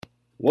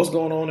What's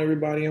going on,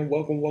 everybody, and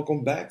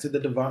welcome back to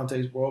the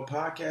Devontae's World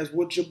Podcast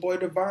with your boy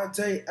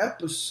Devontae,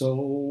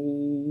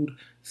 episode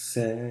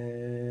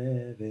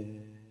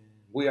 7.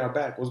 We are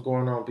back. What's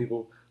going on,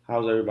 people?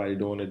 How's everybody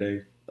doing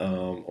today?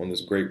 On this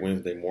great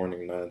Wednesday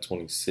morning,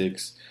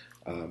 9:26,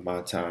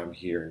 my time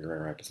here in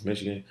Grand Rapids,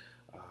 Michigan.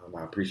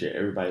 I appreciate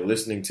everybody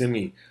listening to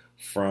me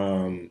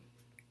from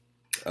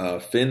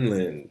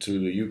Finland to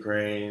the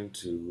Ukraine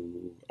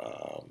to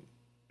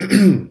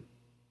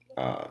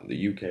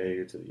the UK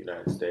to the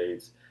United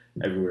States,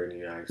 everywhere in the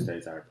United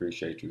States. I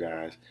appreciate you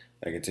guys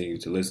that continue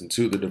to listen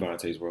to the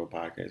Devontae's World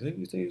Podcast and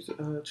continue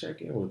to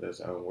check in with us.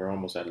 We're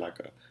almost at I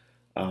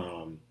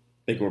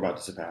think we're about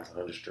to surpass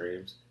 100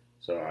 streams.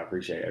 So I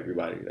appreciate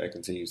everybody that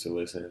continues to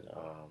listen.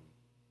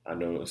 I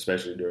know,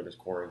 especially during this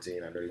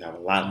quarantine, I know you have a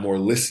lot more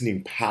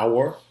listening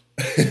power,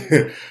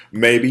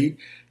 maybe,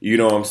 you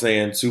know what I'm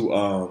saying,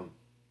 to,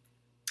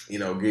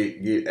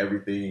 get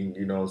everything,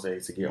 you know what I'm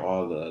saying, to get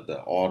all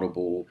the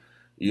audible,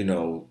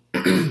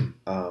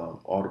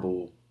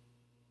 audible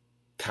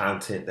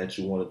content that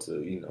you wanted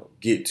to,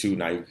 get to.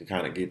 Now you can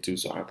kind of get to.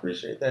 So I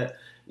appreciate that.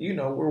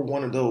 We're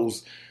one of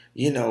those,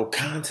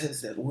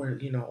 contents that were,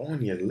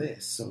 on your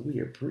list. So we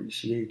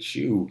appreciate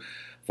you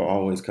for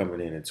always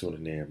coming in and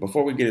tuning in.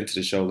 Before we get into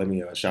the show, let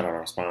me shout out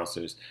our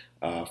sponsors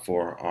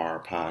for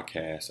our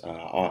podcast,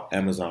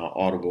 Amazon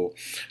Audible.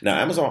 Now,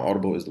 Amazon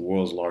Audible is the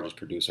world's largest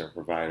producer and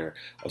provider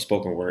of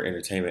spoken word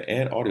entertainment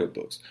and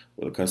audiobooks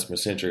with a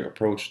customer-centric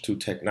approach to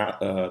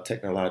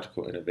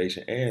technological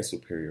innovation and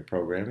superior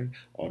programming.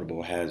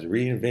 Audible has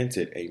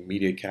reinvented a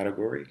media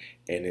category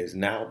and is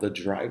now the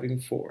driving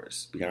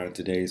force behind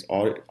today's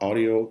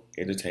audio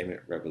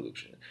entertainment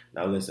revolution.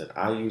 Now, listen,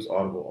 I use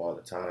Audible all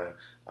the time.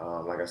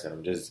 Like I said,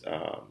 I'm just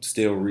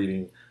still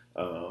reading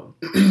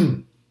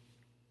Amanda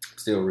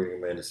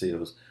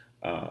Seales,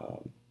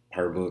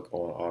 her book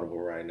on Audible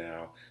right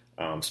now,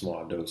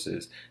 Small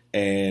Doses.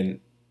 And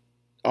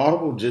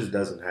Audible just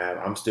doesn't have,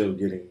 I'm still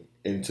getting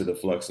into the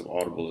flux of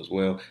Audible as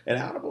well. And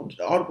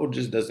Audible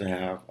just doesn't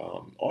have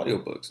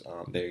audiobooks.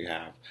 They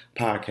have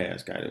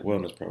podcasts, guided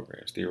wellness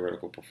programs,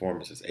 theoretical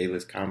performances,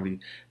 A-list comedy,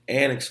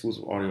 and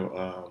exclusive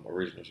audio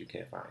originals you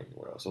can't find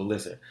anywhere else. So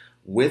listen,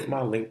 with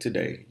my link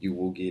today, you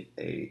will get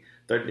a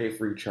 30-day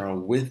free trial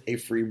with a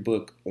free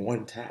book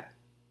on tap.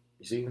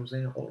 You see what I'm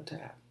saying? On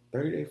tap.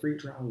 30-day free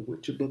trial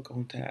with your book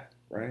on tap,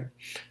 right?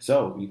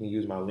 So you can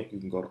use my link.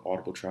 You can go to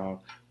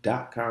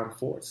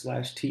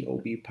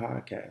audibletrial.com/TOB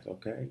podcast,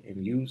 okay?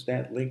 And use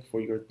that link for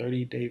your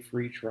 30-day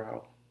free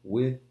trial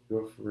with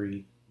your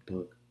free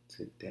book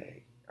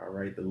today. All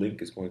right. The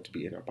link is going to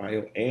be in our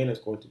bio and it's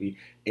going to be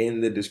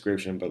in the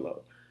description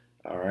below.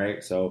 All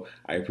right. So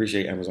I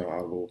appreciate Amazon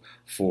Audible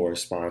for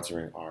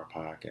sponsoring our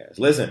podcast.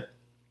 Listen,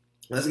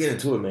 let's get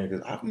into it, man,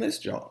 because I've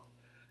missed y'all.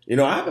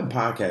 I haven't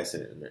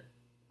podcasted in a minute,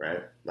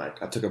 right?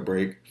 Like, I took a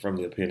break from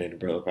the Opinionated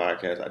Brother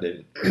podcast. I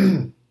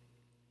didn't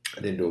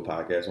do a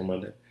podcast on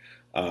Monday,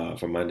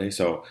 for Monday.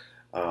 So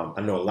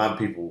I know a lot of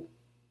people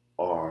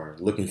are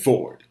looking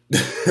forward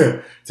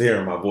to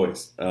hearing my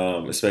voice,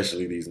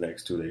 especially these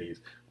next 2 days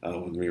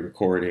with me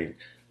recording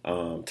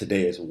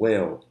today as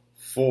well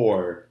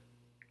for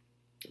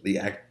the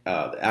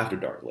After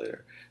Dark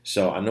later.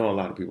 So I know a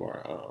lot of people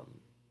are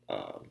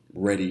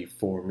ready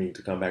for me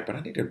to come back, but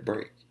I need a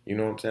break. You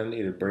know what I'm saying? I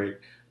need a break.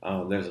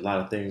 There's a lot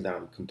of things that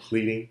I'm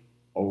completing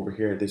over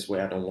here. This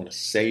way I don't want to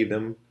say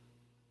them,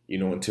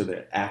 until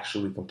they're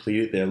actually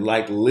completed. They're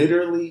like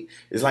literally,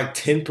 it's like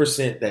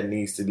 10% that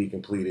needs to be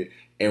completed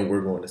and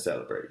we're going to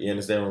celebrate. You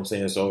understand what I'm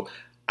saying? So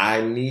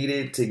I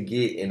needed to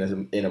get in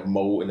a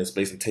mode, in a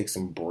space, and take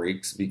some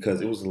breaks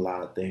because it was a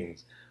lot of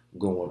things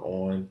going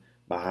on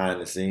behind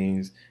the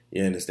scenes.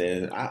 You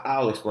understand?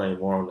 I'll explain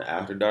more on the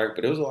After Dark,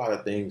 but there was a lot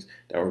of things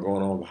that were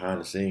going on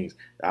behind the scenes.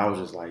 I was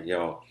just like,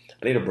 yo,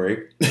 I need a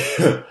break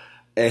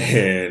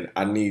and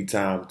I need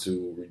time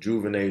to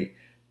rejuvenate.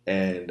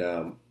 And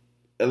a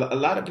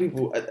lot of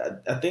people,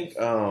 I think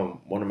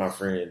one of my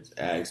friends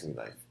asked me,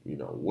 like,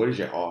 what is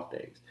your off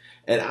days?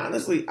 And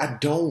honestly, I'm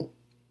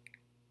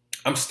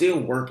still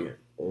working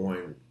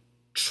on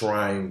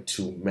trying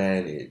to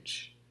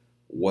manage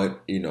what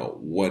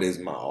is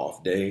my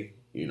off day.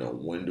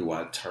 When do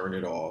I turn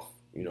it off?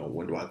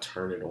 When do I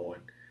turn it on?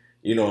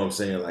 You know what I'm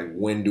saying? Like,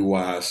 when do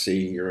I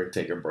sit here and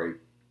take a break?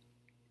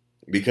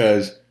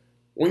 Because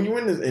when you're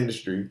in this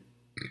industry,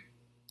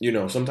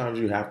 sometimes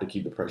you have to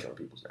keep the pressure on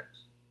people's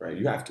necks, right?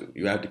 You have to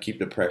keep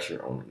the pressure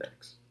on the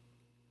necks,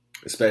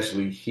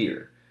 especially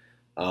here,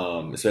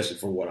 especially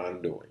for what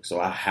I'm doing.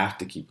 So I have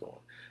to keep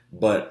going.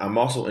 But I'm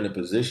also in a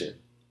position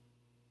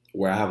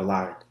where I have a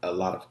lot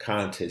of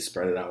content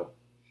spread out,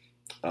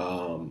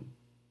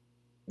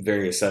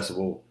 very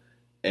accessible,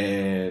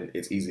 and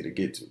it's easy to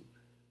get to.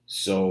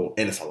 So,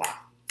 and it's a lot,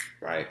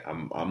 right?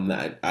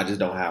 I just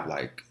don't have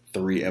like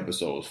 3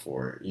 episodes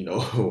for,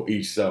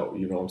 each show.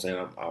 You know what I'm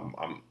saying?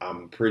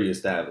 I'm pretty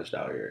established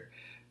out here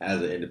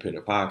as an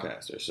independent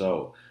podcaster.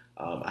 So,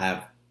 I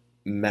have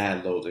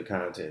mad loads of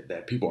content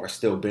that people are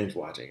still binge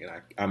watching, and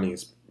I mean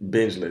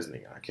binge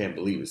listening. I can't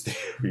believe it's there.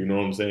 You know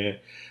what I'm saying?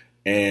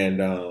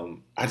 And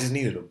I just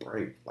needed a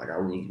break. Like I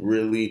was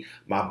really,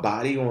 my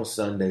body on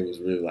Sunday was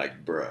really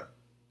like, bruh,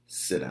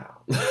 sit down.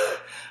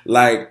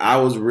 Like I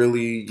was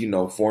really,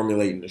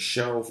 formulating the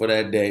show for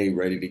that day,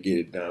 ready to get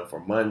it done for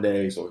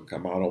Monday so it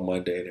can come out on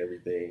Monday and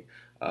everything.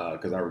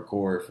 Because I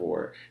record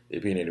for the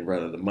Opinionated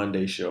Brother, the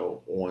Monday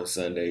show on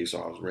Sunday,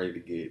 so I was ready to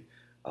get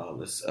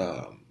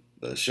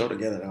the show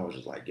together. And I was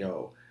just like,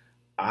 yo,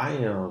 I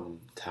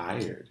am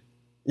tired.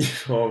 You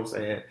know what I'm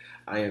saying?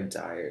 I am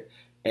tired.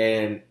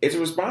 And it's a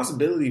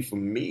responsibility for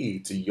me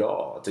to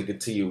y'all to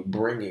continue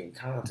bringing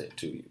content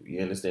to you.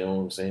 You understand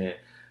what I'm saying?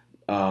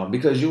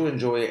 Because you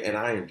enjoy it and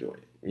I enjoy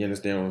it. You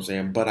understand what I'm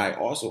saying? But I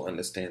also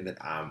understand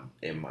that I'm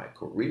in my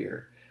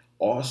career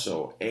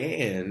also,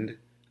 and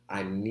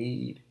I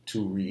need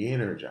to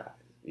re-energize.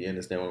 You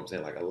understand what I'm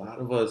saying? Like a lot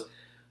of us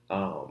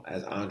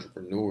as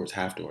entrepreneurs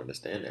have to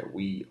understand that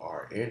we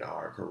are in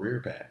our career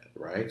path,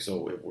 right?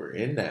 So if we're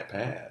in that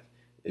path,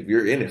 if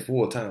you're in it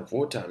full time,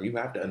 you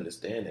have to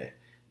understand that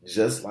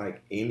just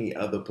like any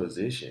other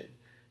position,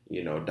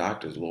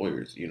 doctors,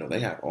 lawyers, they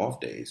have off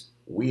days.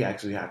 We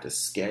actually have to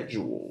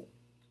schedule,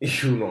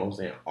 you know what I'm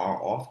saying,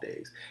 our off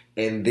days.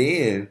 And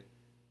then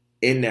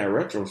in that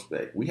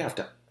retrospect, we have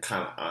to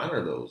kind of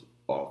honor those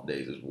off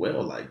days as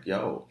well. Like,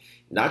 yo,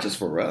 not just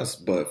for us,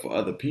 but for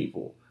other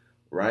people,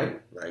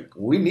 right? Like,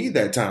 we need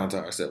that time to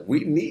ourselves.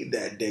 We need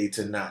that day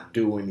to not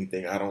do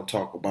anything. I don't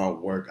talk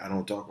about work. I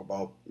don't talk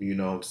about,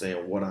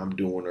 what I'm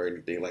doing or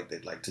anything like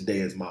that. Like, today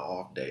is my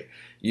off day,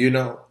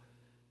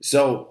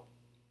 So,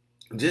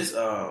 just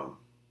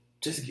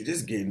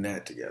getting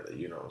that together,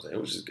 you know what I'm saying? It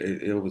was just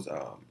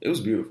it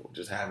was beautiful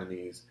just having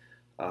these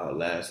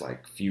last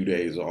like few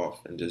days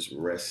off and just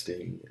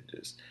resting and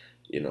just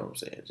what I'm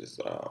saying,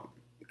 just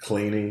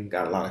cleaning,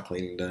 got a lot of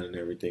cleaning done and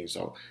everything.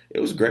 So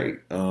it was great.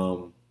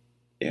 Yeah,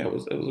 it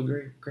was a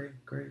great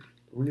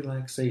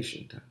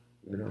relaxation time,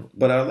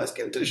 But let's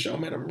get into the show,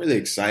 man. I'm really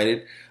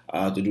excited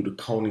to do the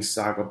Coney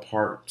Saga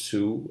Part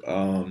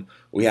 2.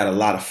 We had a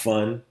lot of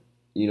fun.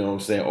 You know what I'm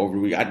saying, over the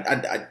week.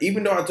 I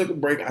even though I took a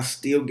break, I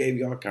still gave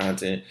y'all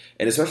content,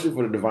 and especially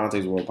for the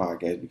Devontae's World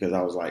podcast, because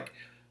I was like,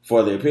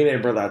 for the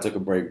Opinionated Brother, I took a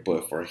break,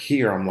 but for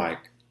here, I'm like,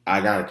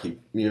 I gotta keep,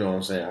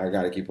 I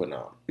gotta keep putting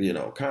out,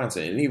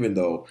 content. And even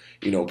though,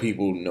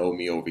 people know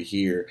me over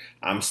here,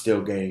 I'm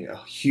still getting a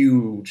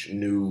huge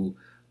new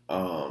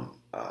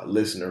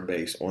listener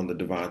base on the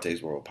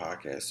Devontae's World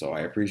podcast. So I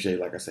appreciate,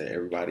 like I said,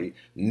 everybody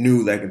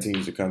new that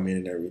continues to come in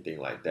and everything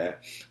like that.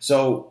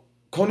 So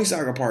Coney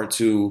Saga Part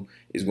 2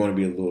 is going to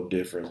be a little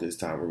different this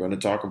time. We're going to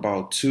talk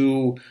about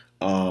two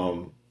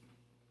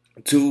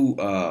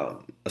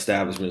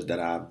establishments that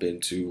I've been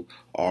to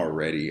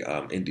already.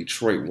 In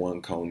Detroit,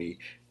 one Coney,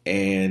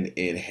 and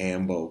in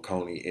Hambo,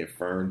 Coney in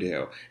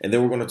Ferndale. And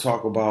then we're going to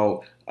talk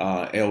about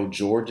L.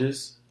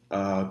 George's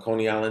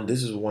Coney Island.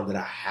 This is one that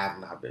I have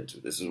not been to.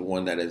 This is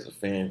one that is a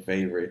fan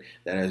favorite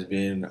that has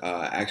been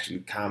actually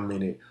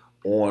commented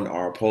on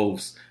our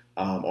posts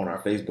on our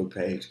Facebook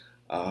page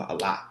a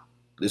lot.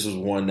 This was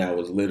one that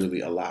was literally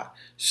a lot.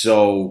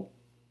 So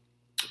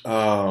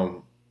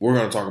we're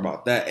going to talk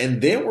about that. And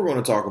then we're going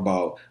to talk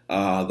about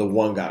the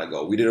One Gotta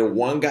Go. We did a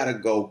One Gotta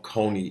Go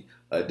Coney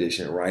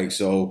edition, right?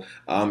 So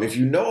if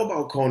you know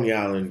about Coney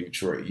Island,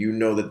 Detroit, you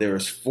know that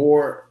there's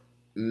 4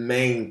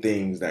 main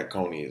things that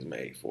Coney is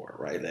made for,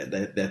 right?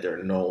 That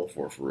they're known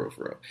for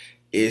real.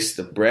 It's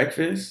the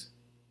breakfast,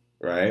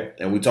 right?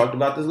 And we talked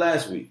about this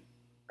last week,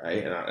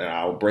 right? And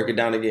I'll break it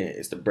down again.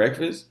 It's the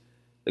breakfast,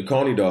 the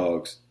Coney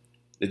dogs,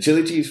 the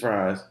chili cheese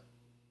fries,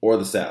 or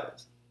the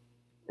salads,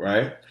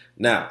 right?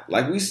 Now,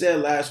 like we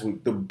said last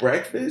week, the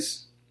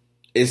breakfast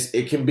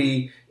it can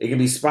be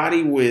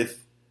spotty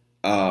with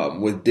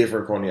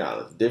different Coney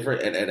Islands,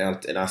 different.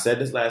 And I said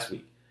this last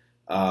week.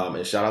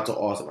 And shout out to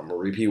Austin. I'm gonna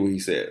repeat what he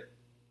said.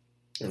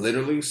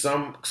 Literally,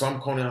 some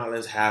Coney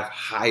Islands have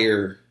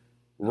higher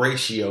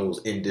ratios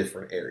in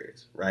different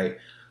areas, right?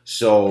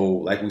 So,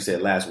 like we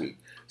said last week,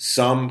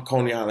 some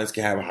Coney Islands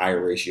can have a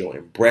higher ratio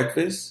in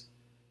breakfast.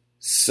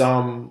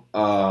 Some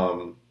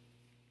Coney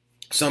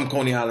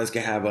Islands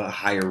can have a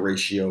higher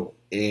ratio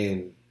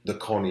in the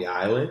Coney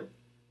Island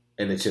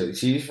and the chili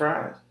cheese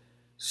fries.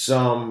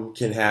 Some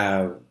can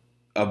have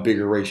a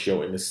bigger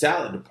ratio in the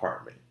salad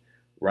department,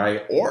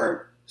 right?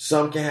 Or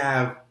some can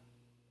have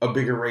a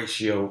bigger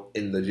ratio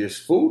in the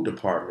just food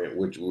department,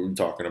 which we're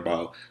talking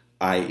about,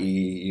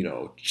 i.e.,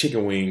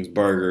 chicken wings,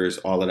 burgers,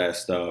 all of that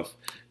stuff.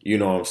 You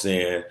know what I'm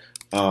saying?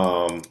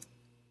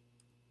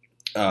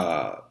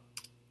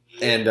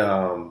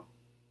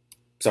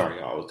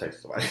 Sorry, I was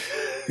texting somebody.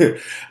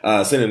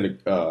 Sending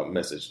a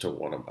message to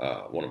one of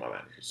my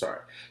managers. Sorry.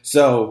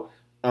 So,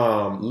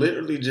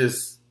 literally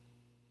just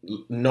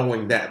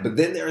knowing that. But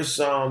then there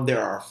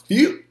are a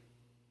few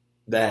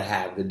that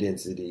have the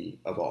density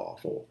of all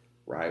 4,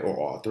 right? Or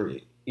all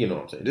 3. You know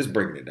what I'm saying? Just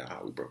breaking it down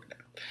how we broke it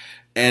down.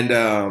 And,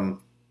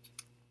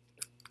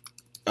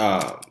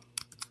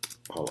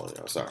 hold on,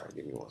 y'all. Sorry.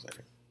 Give me 1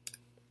 second.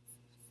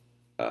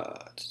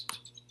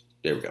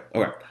 There we go.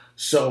 Okay.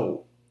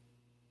 So,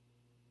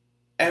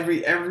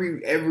 every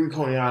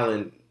Coney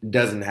Island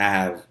doesn't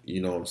have,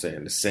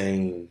 the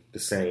same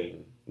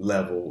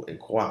level and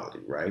quality,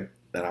 right?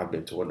 That I've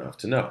been to enough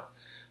to know.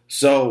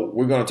 So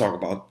we're gonna talk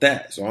about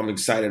that. So I'm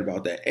excited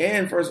about that.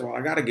 And first of all,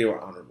 I gotta give an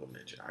honorable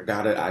mention. I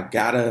gotta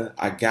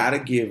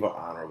give an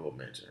honorable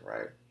mention,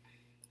 right?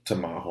 To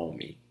my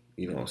homie.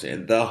 You know what I'm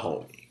saying? The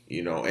homie.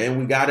 You know, and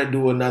we gotta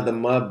do another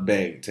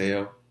mukbang,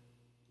 Tail.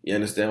 You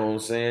understand what I'm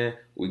saying?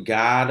 We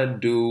gotta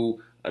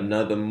do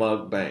another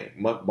mukbang,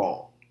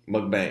 bong,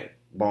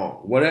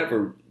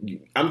 whatever.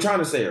 I'm trying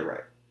to say it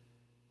right.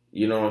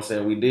 You know what I'm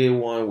saying? We did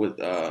one with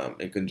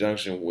in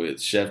conjunction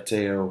with Chef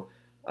Tail,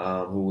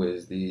 who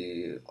is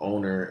the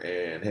owner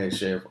and head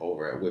chef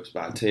over at Whips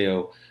by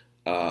Tail,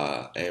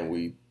 and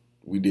we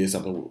did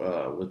something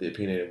with the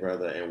Opinionated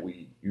Brother, and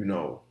we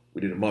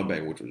did a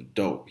mukbang, which was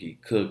dope. He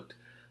cooked,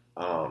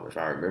 if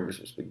I remember,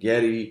 some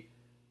spaghetti,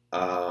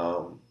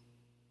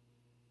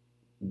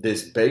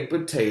 this baked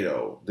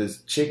potato,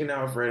 this chicken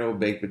Alfredo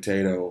baked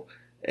potato,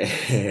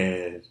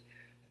 and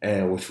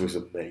which was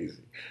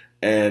amazing,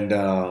 and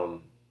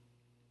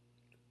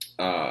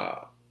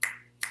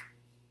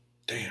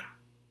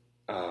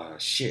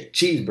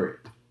cheese bread,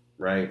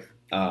 right?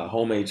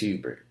 Homemade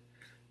cheese bread,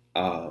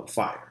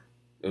 fire.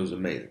 It was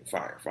amazing,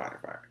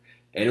 fire.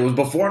 And it was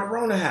before the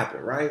Rona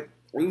happened, right?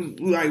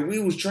 We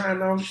was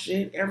trying out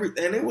shit,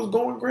 everything, and it was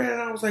going great. And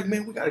I was like,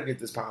 man, we got to get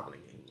this popping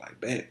again. He was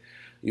like, man,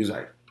 he was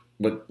like,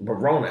 but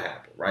Rona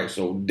happened, right?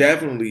 So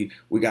definitely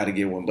we got to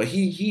get one. But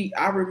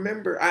I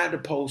remember I had to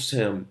post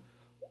him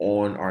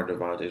on our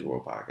Devontae's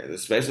World podcast,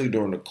 especially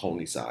during the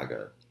Coney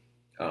Saga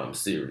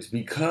series,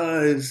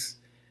 because,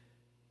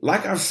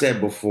 like I've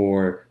said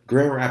before,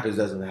 Grand Rapids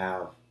doesn't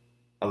have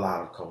a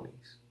lot of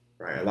Coneys,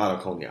 right? A lot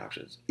of Coney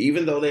options.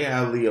 Even though they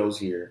have Leo's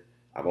here,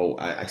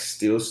 I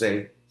still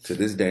say to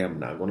this day, I'm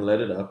not going to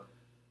let it up.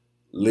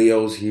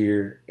 Leo's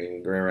here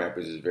in Grand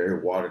Rapids is very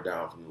watered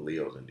down from the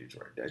Leo's in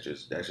Detroit. That's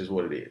just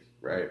what it is,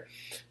 right?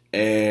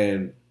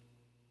 And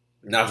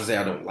not to say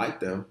I don't like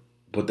them,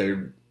 but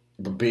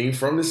being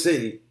from the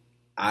city,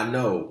 I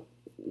know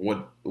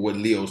what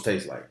Leo's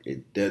taste like.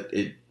 It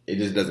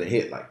just doesn't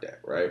hit like that,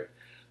 right?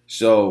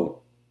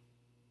 So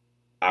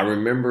I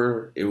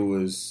remember it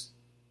was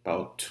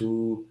about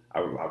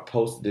I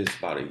posted this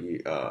about a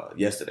year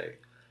yesterday,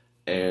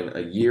 and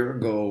a year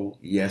ago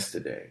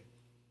yesterday,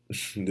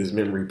 this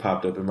memory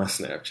popped up in my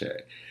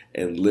Snapchat,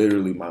 and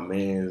literally my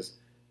man's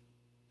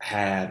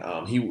had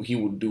he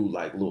would do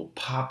like little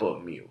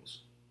pop-up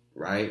meals,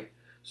 right?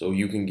 So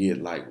you can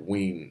get like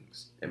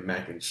wings and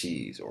mac and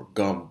cheese or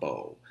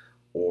gumbo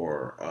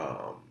or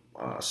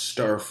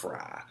stir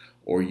fry,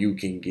 or you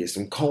can get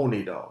some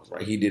coney dogs,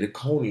 right? He did a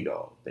coney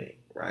dog thing,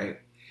 right?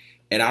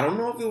 And I don't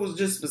know if it was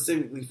just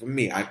specifically for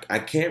me. I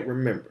can't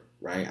remember,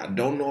 right? I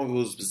don't know if it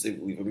was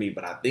specifically for me,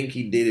 but I think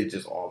he did it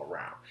just all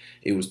around.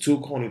 It was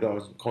 2 coney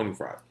dogs and coney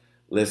fries.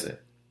 Listen,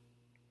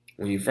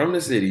 when you're from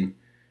the city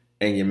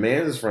and your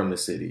man is from the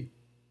city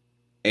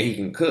and he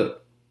can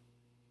cook,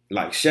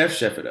 like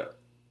chef it up,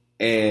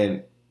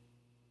 and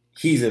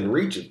he's in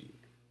reach of you,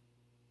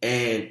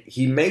 and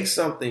he makes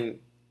something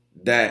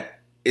that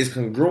is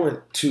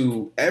congruent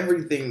to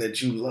everything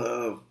that you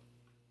love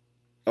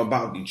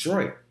about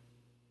Detroit,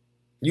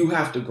 you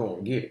have to go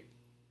and get it.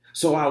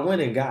 So I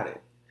went and got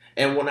it.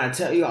 And when I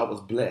tell you I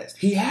was blessed,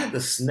 he had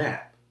the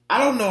snap. I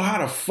don't know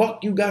how the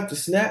fuck you got the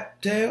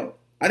snap, Tail.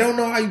 I don't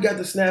know how you got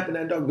the snap in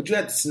that dog, but you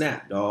had the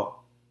snap, dog.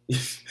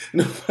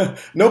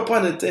 No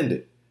pun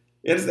intended.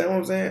 You understand what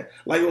I'm saying?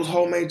 Like, it was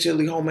homemade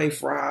chili, homemade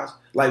fries.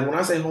 Like, when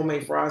I say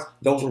homemade fries,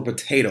 those were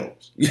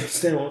potatoes. You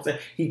understand what I'm saying?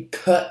 He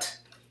cut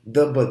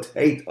the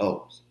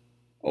potatoes.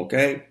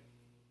 Okay?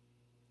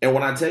 And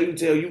when I tell you,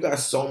 Tail, you got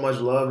so much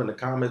love in the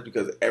comments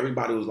because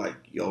everybody was like,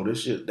 yo,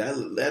 this shit, that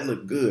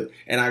looked good.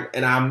 And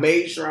I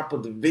made sure I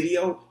put the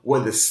video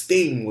where the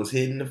steam was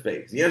hitting the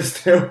face. You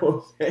understand what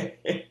I'm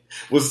saying?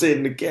 Was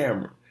hitting the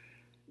camera.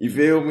 You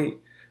feel me?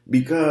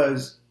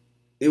 Because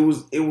it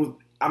was,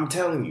 I'm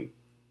telling you,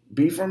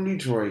 be from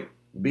Detroit,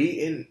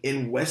 be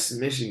in West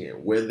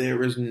Michigan, where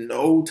there is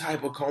no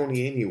type of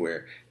coney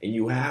anywhere, and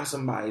you have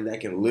somebody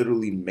that can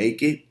literally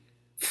make it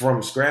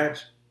from scratch,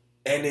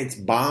 and it's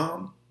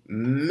bomb.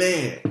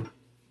 Man,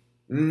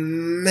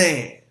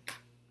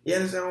 you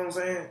understand what I'm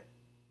saying?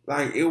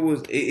 Like,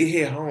 it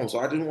hit home. So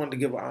I just wanted to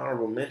give an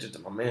honorable mention to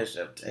my man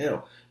Chef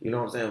Tail. You know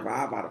what I'm saying?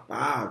 5 out of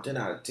 5, 10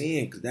 out of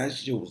 10, because that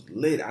shit was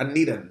lit. I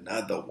need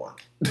another one.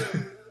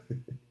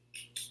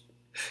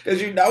 Because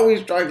you know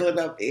he's struggling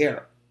up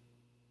here.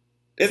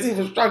 It's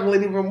even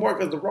struggling even more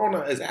because the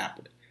Rona is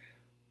happening.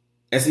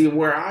 And see,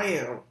 where I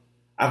am,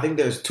 I think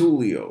there's 2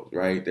 Leos,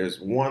 right? There's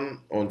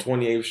one on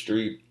 28th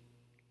Street,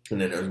 and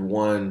then there's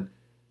one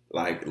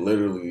like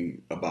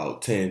literally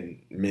about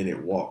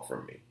 10-minute walk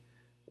from me,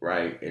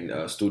 right,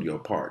 in Studio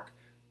Park.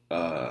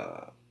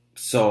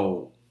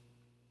 So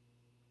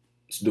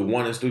the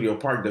one in Studio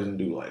Park doesn't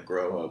do like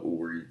Grubhub,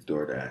 Uber Eats,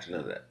 DoorDash,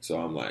 none of that.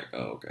 So I'm like,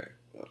 oh, okay,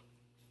 well,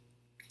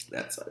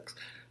 that sucks.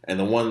 And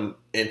the one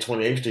in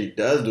 28th Street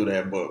does do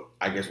that, but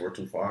I guess we're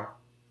too far.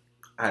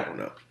 I don't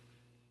know.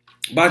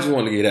 But I just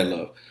wanted to get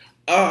that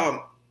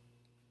love.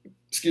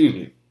 Excuse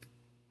me.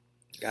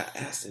 got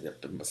acid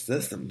up in my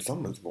system.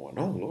 Something's going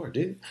on, Lord,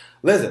 dude.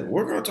 Listen,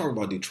 we're going to talk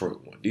about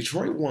Detroit One.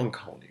 Detroit One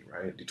Coney,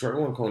 right? Detroit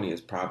One Coney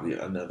is probably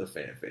another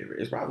fan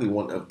favorite. It's probably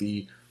one of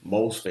the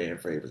most fan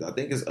favorites. I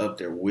think it's up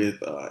there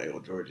with El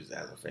George's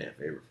as a fan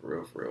favorite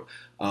for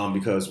real.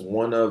 Because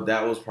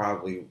that was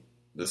probably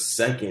the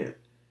second,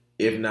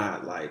 if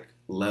not like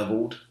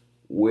leveled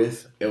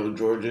with El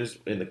George's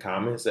in the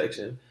comment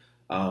section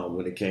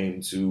when it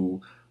came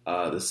to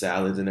the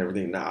salads and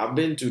everything. Now, I've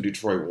been to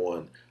Detroit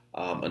One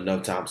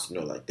enough times to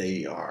know like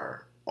they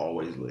are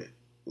always lit.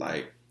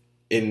 Like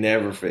it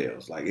never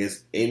fails. Like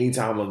it's any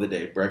time of the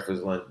day,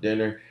 breakfast, lunch,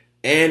 dinner,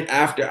 and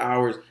after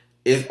hours,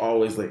 it's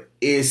always lit.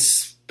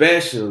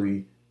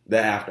 Especially the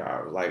after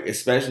hours. Like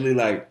especially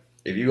like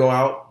if you go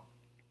out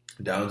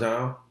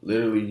downtown,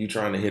 literally you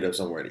trying to hit up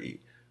somewhere to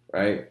eat,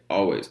 right?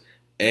 Always.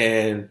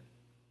 And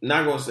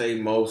not gonna say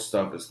most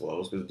stuff is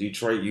closed because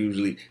Detroit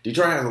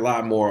has a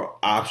lot more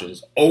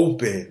options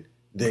open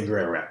than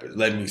Grand Rapids.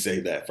 Let me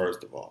say that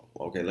first of all.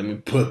 Okay, let me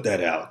put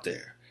that out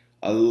there.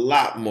 A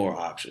lot more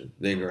options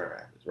than Grand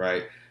Rapids,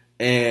 right?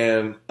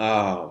 And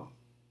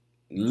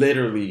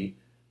literally,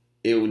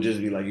 it would just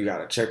be like you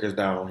got a Checkers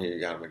down here, you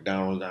got a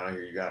McDonald's down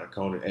here, you got a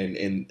Coney,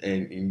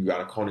 and you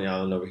got a Coney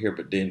Island over here.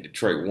 But then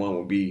Detroit One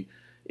would be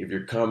if you're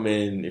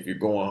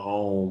going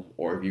home,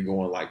 or if you're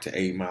going like to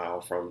 8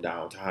 Mile from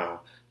downtown.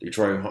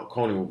 Detroit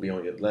Coney will be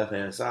on your left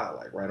hand side,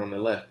 like right on the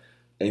left.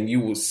 And you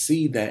will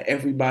see that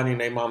everybody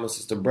and their mama,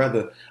 sister,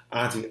 brother,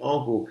 auntie,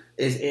 uncle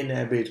is in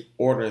that bitch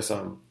ordering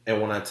something.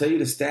 And when I tell you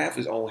the staff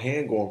is on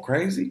hand going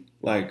crazy,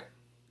 like,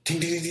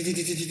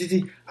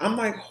 I'm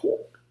like, who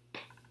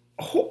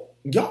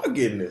y'all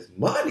getting this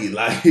money?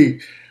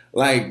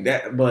 Like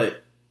that.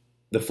 But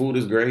the food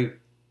is great.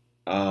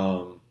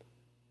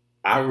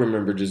 I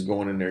remember just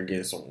going in there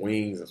getting some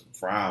wings and some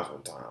fries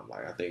one time.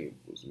 Like, I think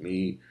it was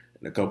me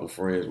and a couple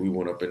friends. We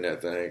went up in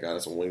that thing,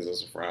 got some wings and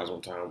some fries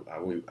one time.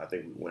 I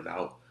think we went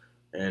out,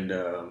 and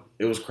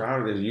it was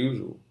crowded as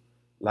usual.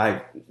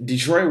 Like,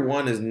 Detroit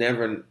One is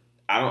never.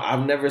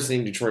 I've never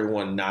seen Detroit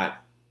One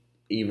not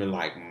even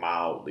like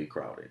mildly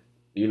crowded.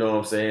 You know what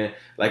I'm saying?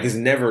 Like, it's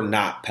never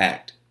not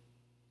packed.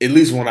 At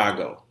least when I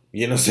go.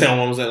 You know what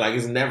I'm saying? Like,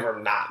 it's never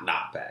not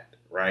packed,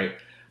 right?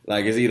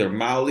 Like, it's either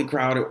mildly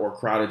crowded or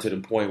crowded to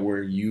the point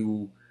where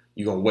you're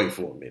going to wait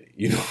for a minute.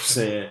 You know what I'm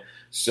saying?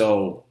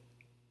 So,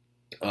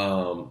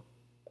 I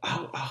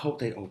hope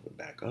they open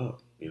back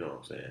up. You know what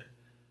I'm saying?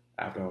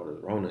 After all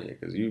this Rona here.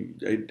 Because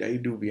they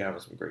do be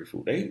having some great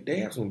food. They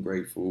have some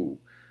great food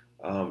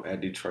at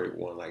Detroit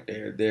One. Like,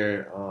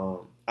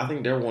 I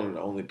think they're one of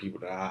the only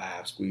people that I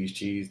have squeezed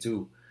cheese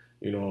too.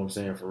 You know what I'm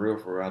saying? For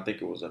real. I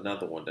think it was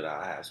another one that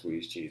I have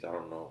squeezed cheese. I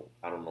don't know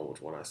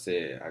which one I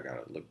said. I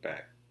got to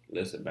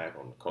listen back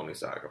on the Coney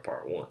Saga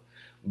Part 1.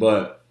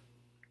 But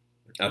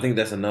I think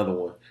that's another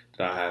one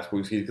that I have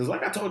squeezed cheese. Because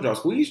like I told y'all,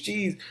 squeezed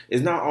cheese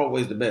is not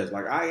always the best.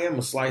 Like, I am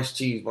a sliced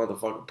cheese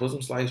motherfucker. Put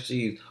some sliced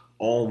cheese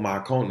on my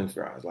Coney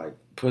fries. Like,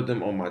 put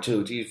them on my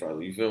chili cheese fries.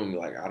 You feel me?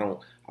 Like, I don't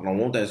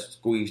want that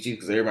squeezed cheese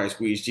because everybody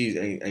squeezed cheese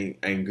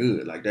ain't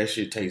good. Like, that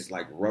shit tastes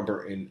like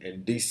rubber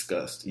and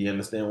disgust. You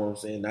understand what I'm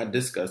saying? Not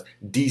disgust,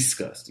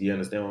 disgust. You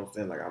understand what I'm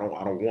saying? Like, I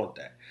don't want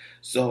that.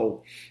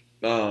 So,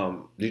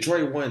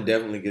 Detroit One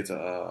definitely gets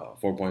a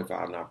 4.5,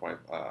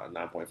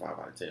 9.5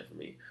 out of 10 for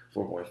me.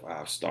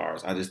 4.5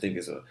 stars. I just think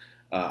it's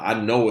I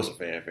know it's a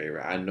fan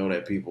favorite. I know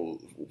that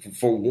people,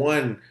 for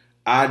one,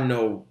 I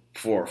know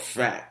for a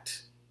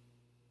fact,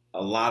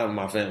 a lot of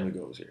my family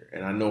goes here.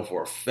 And I know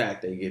for a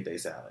fact they get their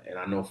salad. And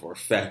I know for a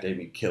fact they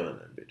be killing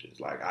them bitches.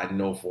 Like, I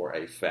know for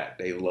a fact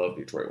they love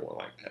Detroit One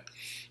like that.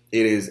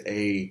 It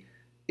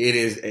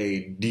is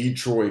a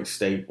Detroit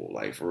staple,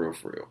 like, for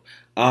real.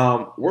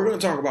 We're going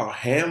to talk about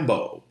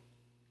Hambo.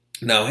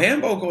 Now,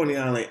 Hambo Coney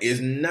Island is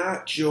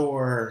not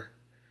your...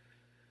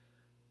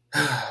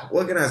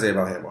 What can I say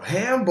about Hambo?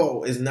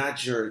 Hambo is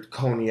not your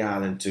Coney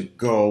Island to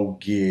go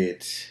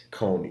get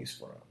conies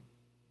from.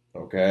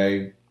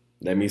 Okay?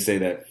 Let me say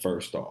that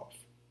first off,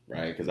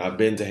 right? Because I've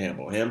been to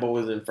Hambo. Hambo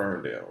is in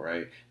Ferndale,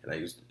 right? And I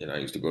used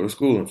to go to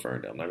school in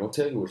Ferndale. I'm not going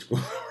to tell you which school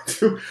I went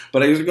to,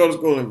 but I used to go to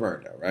school in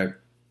Ferndale, right?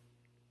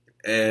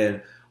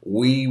 And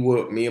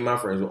me and my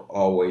friends would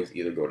always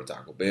either go to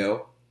Taco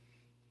Bell,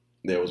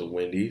 there was a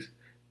Wendy's,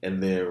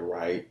 and then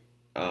right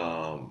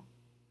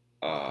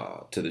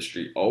to the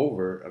street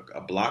over,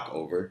 a block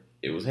over,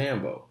 it was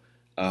Hambo.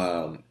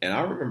 And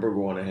I remember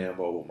going to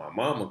Hambo with my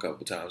mom a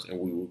couple times, and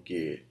we would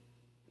get,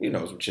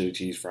 some chili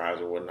cheese fries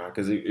or whatnot,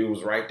 because it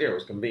was right there. It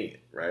was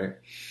convenient, right?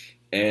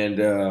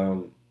 And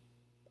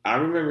I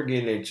remember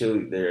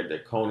getting their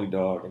Coney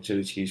dog and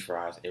chili cheese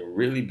fries and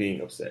really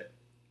being upset.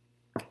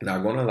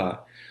 Not gonna lie.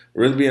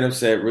 Really being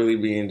upset, really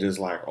being just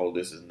like, oh,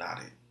 this is not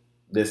it.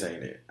 This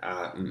ain't it.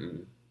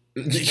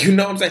 You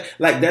know what I'm saying?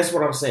 Like, that's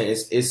what I'm saying.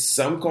 It's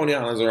some Coney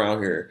Islands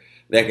around here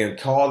that can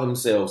call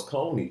themselves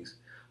Conies,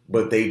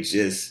 but they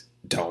just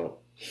don't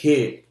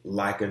hit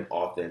like an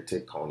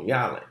authentic Coney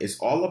Island. It's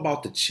all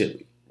about the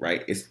chili,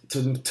 right? It's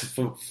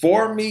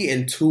for me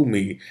and to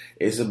me,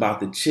 it's about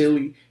the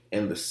chili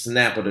and the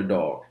snap of the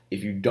dog.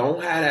 If you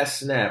don't have that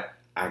snap,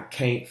 I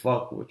can't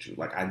fuck with you.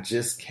 Like, I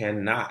just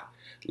cannot.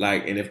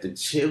 Like, and if the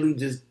chili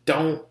just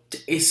don't,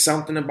 it's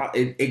something about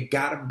it. It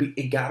gotta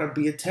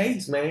be a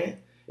taste, man.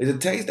 It's a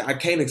taste. I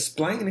can't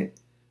explain it,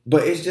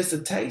 but it's just a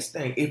taste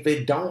thing. If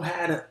it don't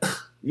have a,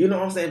 you know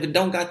what I'm saying? If it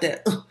don't got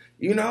that,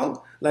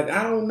 like,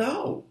 I don't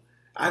know.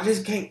 I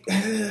just can't,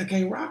 I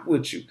can't rock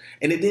with you.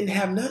 And it didn't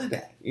have none of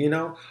that,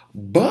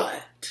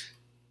 But,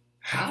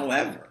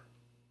 however,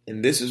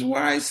 and this is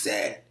where I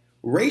said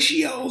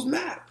ratios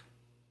matter,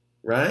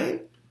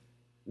 right?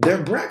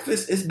 Their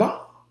breakfast is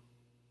bomb.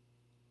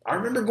 I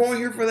remember going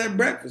here for that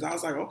breakfast. I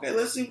was like, okay,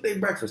 let's see what they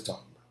breakfast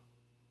talking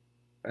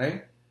about,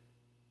 right?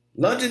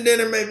 Lunch and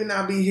dinner maybe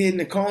not be hidden.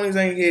 The Coney's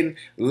ain't hidden.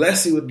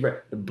 Let's see what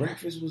the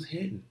breakfast was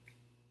hidden.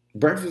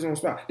 Breakfast on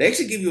spot. They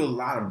actually give you a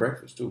lot of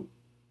breakfast too.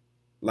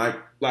 Like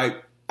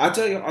I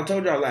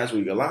told y'all last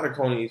week, a lot of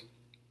Coney's,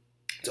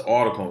 to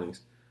all the Coney's,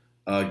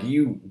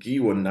 give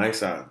you a nice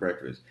size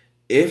breakfast.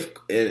 If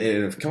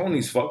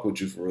Coney's fuck with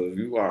you for real, if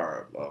you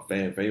are a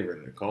fan favorite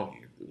in the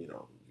Coney, if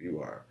you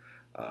are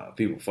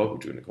people fuck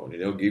with you in the Coney,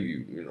 they'll give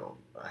you,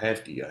 a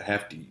hefty,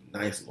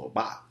 nice little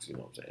box. You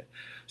know what I'm saying?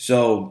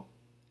 So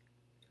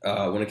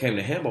when it came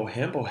to Hambo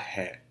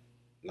had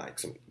like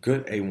some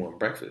good A1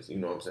 breakfast. You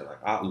know what I'm saying?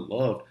 Like, I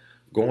loved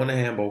going to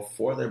Hambo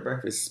for their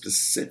breakfast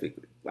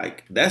specifically.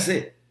 Like, that's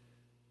it.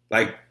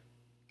 Like,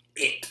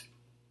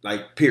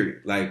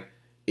 period. Like,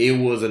 it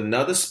was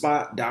another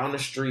spot down the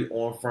street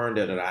on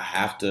Ferndale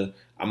that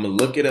I'm going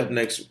to look it up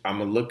next.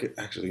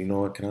 Actually, you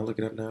know what? Can I look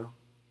it up now?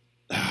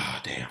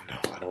 Damn, no.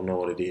 I don't know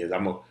what it is.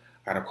 I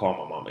got to call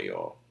my mama,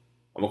 y'all.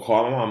 I'm going to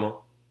call my mama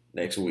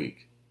next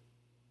week.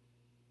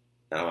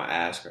 And I'm going to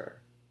ask her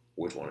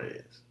which one it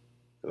is.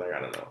 Because I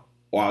got to know.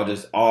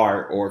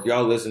 Or if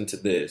y'all listen to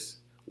this,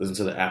 listen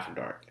to the After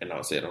Dark. And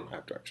I'll say it on the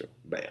After Dark show.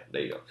 Bam.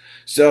 There you go.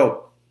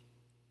 So,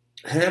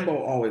 Hambo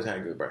always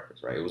had good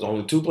breakfast, right? It was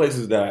only two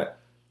places that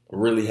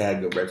really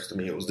had good breakfast to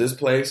me. It was this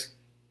place,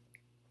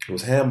 it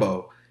was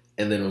Hambo,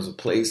 and then it was a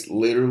place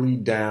literally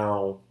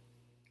down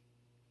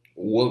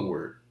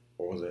Woodward.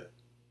 What was it?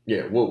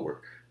 Yeah, Woodward.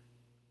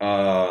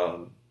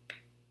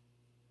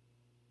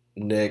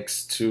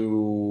 Next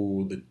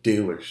to the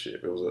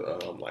dealership. It was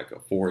like a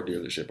Ford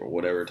dealership or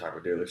whatever type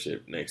of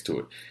dealership next to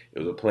it. It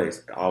was a place.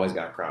 It always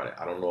got crowded.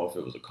 I don't know if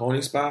it was a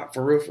Coney spot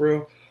for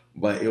real.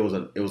 But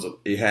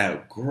it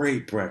had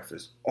great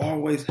breakfast.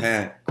 Always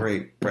had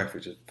great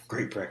breakfast. Just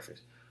great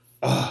breakfast.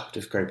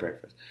 Just great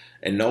breakfast.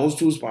 And those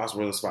two spots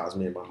were the spots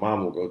me and my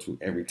mom will go to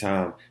every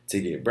time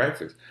to get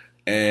breakfast.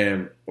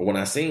 And when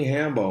I seen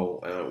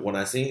Hambo, when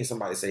I seen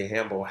somebody say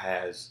Hambo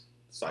has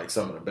like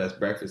some of the best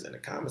breakfast in the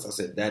comments, I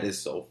said, that is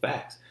so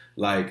facts.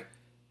 Like,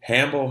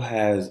 Hambo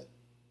has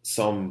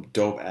some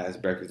dope ass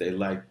breakfast. They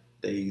know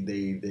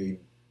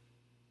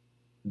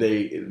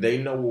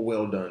what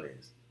well done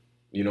is.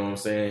 You know what I'm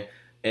saying?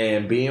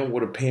 And being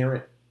with a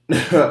parent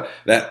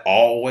that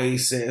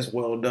always says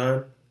well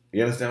done.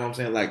 You understand what I'm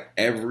saying? Like,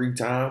 every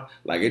time.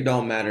 Like, it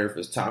don't matter if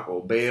it's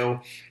Taco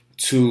Bell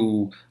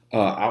to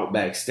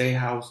Outback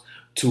Steakhouse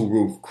to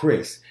Ruth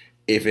Chris.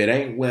 If it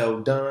ain't well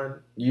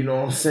done, you know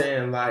what I'm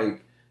saying?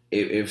 Like,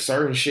 if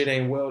certain shit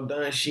ain't well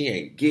done, she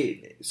ain't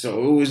getting it.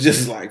 So it was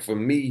just like, for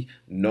me,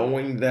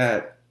 knowing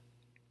that,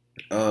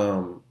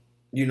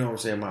 you know what I'm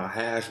saying, my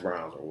hash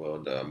browns are well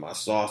done, my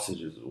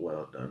sausages are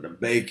well done, the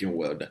bacon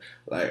well done.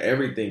 Like,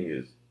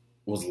 everything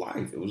was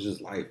life. It was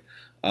just life.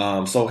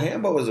 So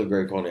Hambo is a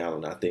great Coney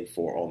Island, I think,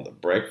 for on the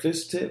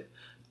breakfast tip.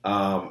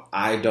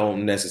 I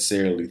don't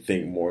necessarily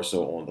think more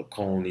so on the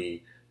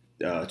Coney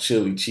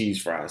chili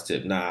cheese fries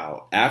tip.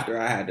 Now, after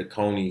I had the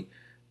Coney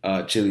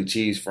chili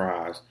cheese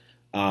fries,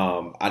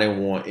 I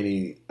didn't want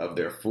any of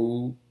their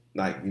food,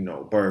 like,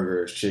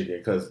 burgers, chicken,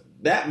 because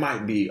that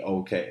might be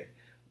okay.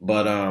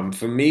 But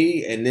for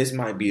me, and this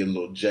might be a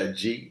little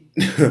judgy,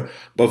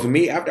 but for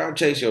me, after I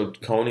taste your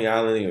Coney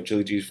Island and your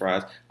chili cheese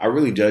fries, I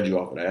really judge you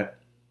off of that,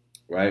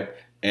 right?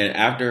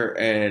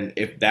 And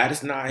if that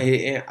is not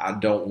hitting, I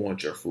don't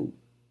want your food.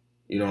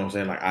 You know what I'm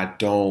saying? Like, I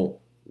don't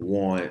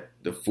want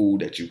the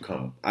food that you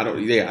come. I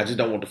just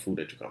don't want the food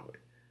that you come with.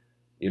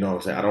 You know what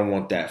I'm saying? I don't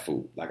want that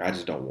food. Like, I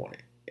just don't want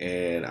it.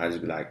 And I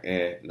just be like,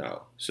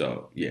 no.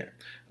 So yeah.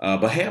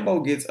 But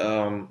Hambo gets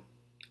I'm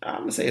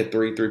gonna say a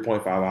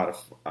 3.5 out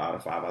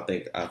of 5.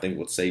 I think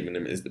what's saving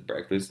them is the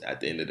breakfast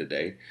at the end of the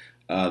day.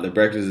 The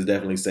breakfast is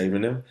definitely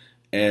saving them.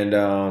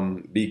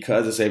 And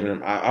because it's saving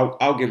them,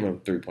 I'll give them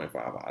 3.5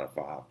 out of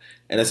 5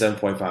 and a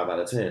 7.5 out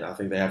of 10. I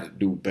think they have to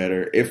do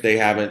better if they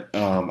haven't.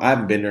 I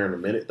haven't been there in a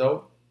minute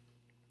though,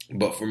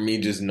 but for me,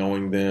 just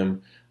knowing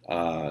them,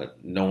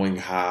 knowing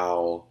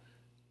how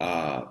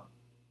I've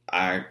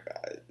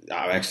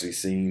actually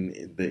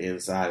seen the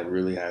inside, it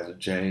really hasn't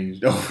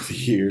changed over the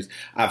years.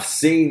 I've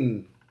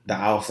seen the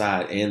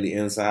outside and the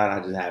inside.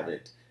 I just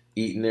haven't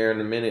eaten there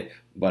in a minute,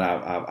 but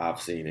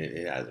I've seen it.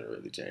 It hasn't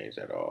really changed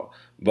at all.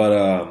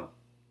 But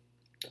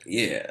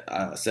yeah,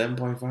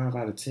 7.5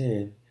 out of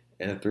 10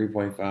 and a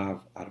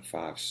 3.5 out of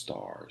 5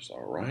 stars.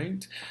 All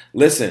right.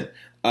 Listen,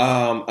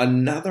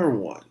 another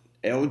one,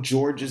 El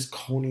George's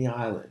Coney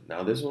Island.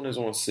 Now, this one is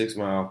on 6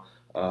 Mile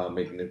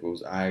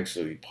McNichols. I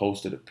actually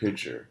posted a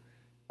picture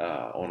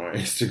on our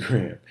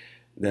Instagram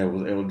that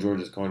was El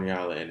George's Coney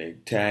Island, and they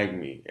tagged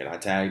me, and I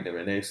tagged them,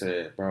 and they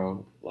said,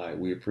 bro, like,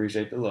 we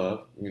appreciate the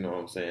love, you know what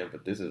I'm saying,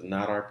 but this is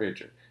not our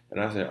picture.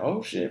 And I said,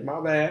 oh shit, my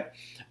bad.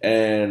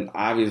 And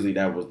obviously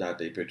that was not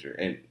their picture.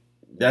 And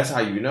that's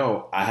how you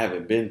know I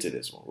haven't been to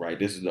this one, right?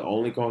 This is the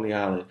only Coney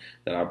Island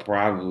that I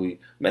probably,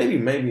 maybe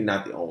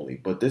not the only,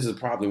 but this is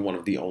probably one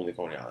of the only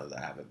Coney Islands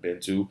I haven't been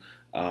to,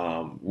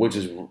 which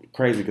is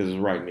crazy because it's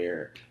right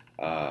near,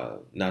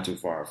 not too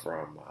far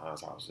from my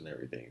aunt's house and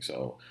everything.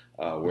 So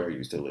where I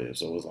used to live.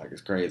 So it was like, it's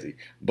crazy.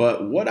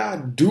 But what I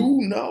do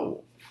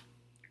know,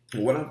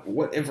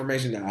 what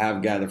information that I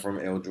have gathered from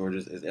El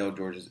George's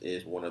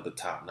is one of the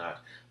top notch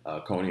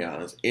Coney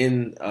Islands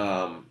in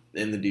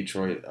the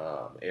Detroit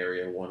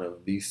area, one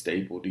of the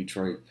staple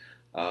Detroit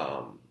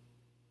Coneys,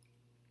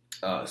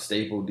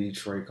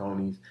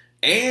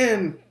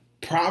 and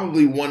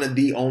probably one of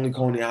the only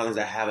Coney Islands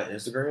that have an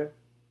Instagram.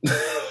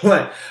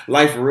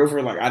 like for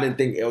real, like I didn't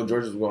think El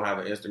George's was gonna have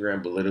an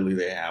Instagram, but literally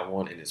they have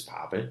one and it's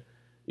popping.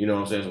 You know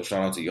what I'm saying? So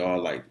shout out to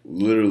y'all. Like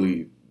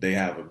literally, they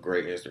have a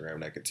great Instagram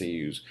that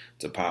continues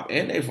to pop,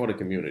 and they for the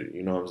community.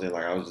 You know what I'm saying?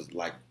 Like I was just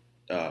like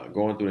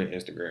going through their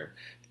Instagram,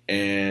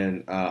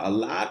 and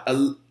I'm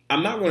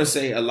not going to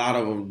say a lot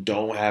of them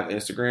don't have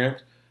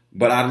Instagrams,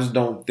 but I just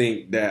don't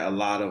think that a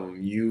lot of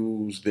them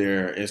use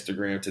their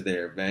Instagram to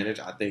their advantage.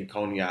 I think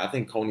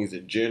Coney's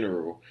in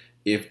general,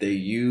 if they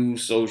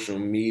use social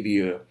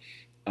media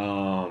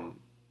the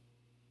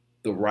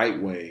right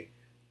way,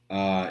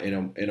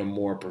 in a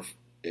more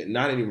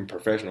not even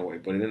professional way,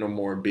 but in a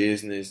more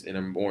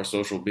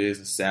social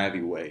business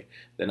savvy way,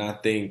 then I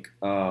think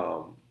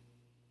a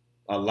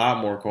lot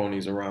more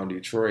Coneys around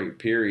Detroit,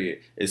 period,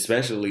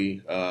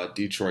 especially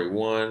Detroit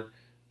One,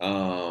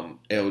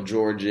 El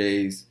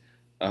George's,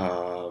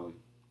 and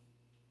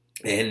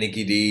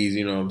Nikki D's,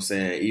 you know what I'm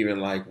saying? Even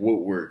like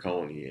Woodward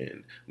Coney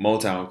and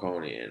Motown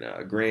Coney and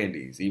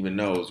Grandy's, even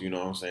those, you know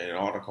what I'm saying?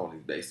 All the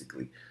Coneys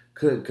basically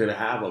could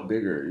have a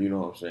bigger, you know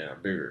what I'm saying, a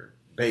bigger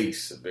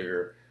base, a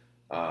bigger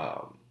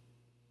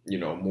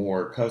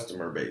more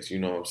customer base, you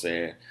know what I'm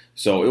saying?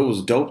 So it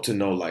was dope to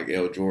know like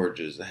El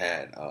George's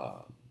had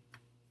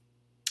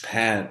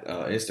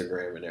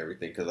Instagram and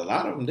everything, because a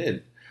lot of them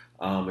did.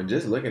 And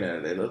just looking at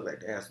it, they look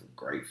like they have some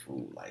great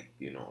food, like,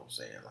 you know what I'm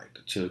saying? Like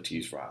the chili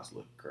cheese fries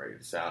look great,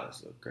 the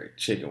salads look great,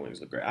 chicken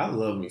wings look great. I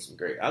love me some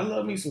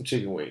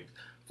chicken wings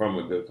from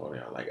a good Coney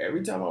Island. Like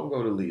every time I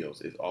go to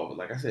Leo's, it's always,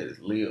 like I said, it's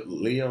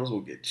Leo's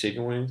will get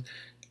chicken wings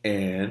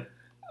and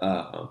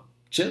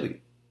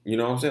chili. You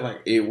know what I'm saying?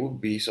 Like it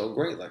would be so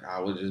great. Like I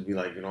would just be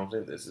like, you know what I'm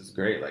saying? This is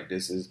great. Like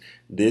this is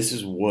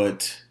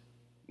what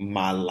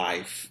my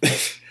life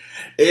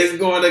is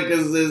going to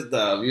consist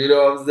of. You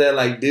know what I'm saying?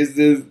 Like this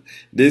is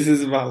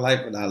my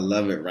life, and I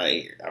love it.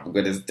 Right here. I'm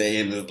going to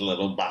stay in this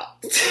little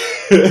box.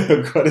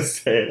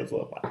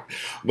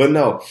 But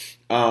no,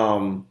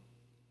 I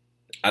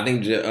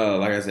think,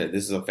 like I said,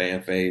 this is a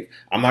fan fave.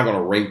 I'm not going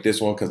to rate this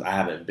one because I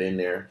haven't been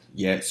there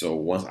yet. So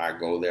once I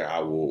go there, I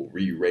will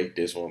re-rate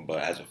this one.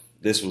 But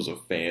this was a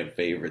fan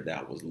favorite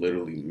that was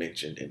literally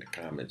mentioned in the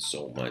comments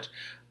so much.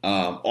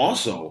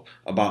 Also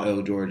about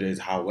El George's,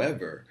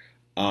 however,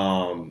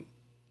 and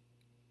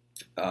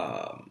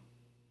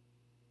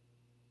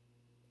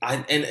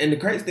the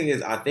crazy thing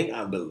is, I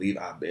believe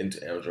I've been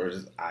to El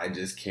George's. I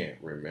just can't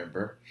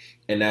remember,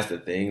 and that's the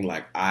thing.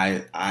 Like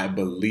I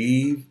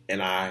believe,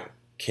 and I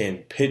can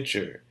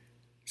picture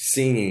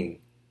seeing,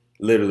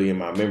 literally in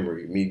my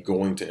memory, me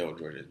going to El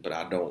George's, but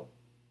I don't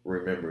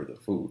remember the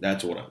food.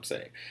 That's what I'm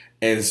saying.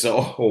 And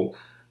so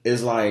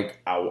it's like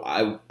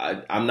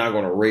I'm not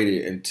gonna rate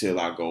it until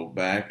I go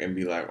back and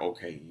be like,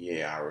 okay,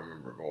 yeah, I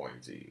remember going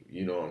to you.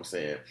 You know what I'm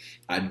saying?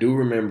 I do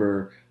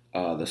remember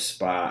the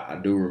spot. I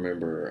do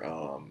remember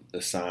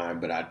the sign,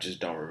 but I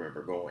just don't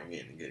remember going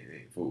in and getting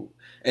any food.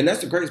 And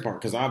that's the crazy part,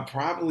 because I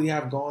probably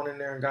have gone in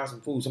there and got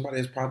some food. Somebody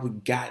has probably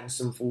gotten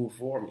some food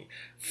for me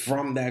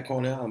from that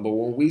Coney Island. But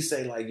when we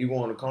say like you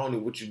going to Coney,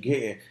 what you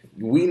getting?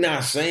 We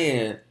not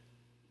saying,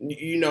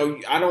 you know,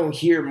 I don't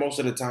hear most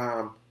of the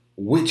time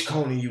which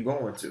Coney you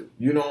going to.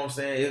 You know what I'm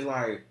saying? It's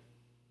like,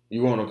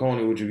 you going to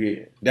Coney, what you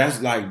getting?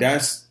 That's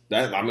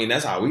I mean,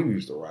 that's how we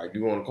used to rock.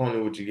 You going to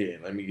Coney, what you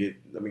getting? Let me get,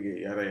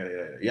 yada, yada,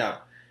 yada. Yeah.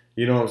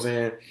 You know what I'm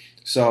saying?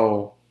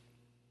 So,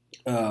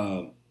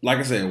 like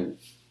I said,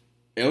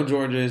 El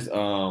George's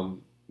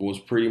was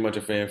pretty much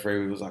a fan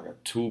favorite. It was like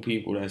two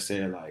people that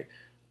said like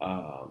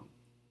El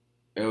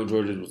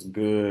George's was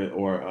good,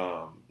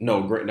 or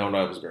no,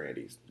 that was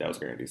Grandy's. That was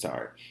Grandy's.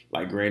 Sorry,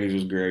 like Grandy's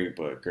was great,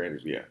 but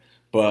Grandy's, yeah.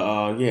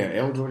 But yeah,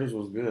 El George's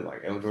was good.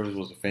 Like El George's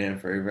was a fan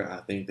favorite. I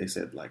think they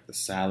said like the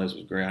salads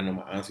was great. I know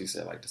my auntie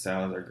said like the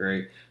salads are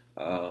great.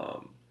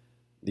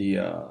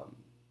 The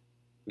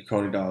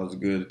Coney dog was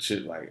good.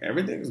 Shit, like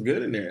everything is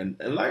good in there. And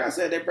like I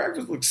said, their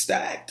breakfast looks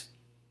stacked.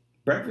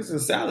 Breakfast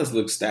and salads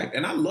look stacked,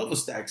 and I love a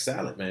stacked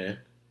salad, man.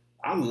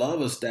 I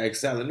love a stacked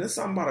salad. There's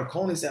something about a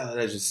Coney salad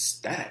that's just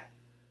stacked.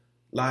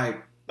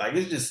 Like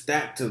it's just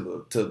stacked to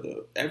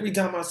the. Every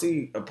time I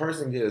see a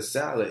person get a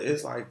salad,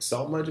 it's like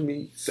so much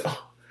meat,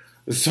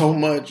 so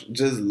much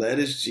just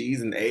lettuce,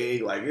 cheese, and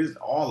egg. Like, it's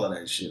all of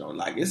that shit on.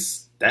 Like, it's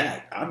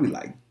stacked. I'll be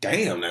like,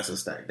 damn, that's a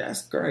stack.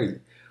 That's crazy.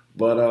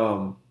 But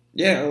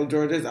yeah, El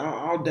George,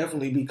 I'll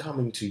definitely be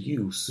coming to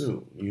you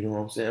soon. You know what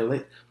I'm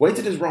saying? Wait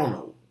till this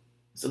Rono.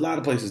 It's a lot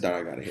of places that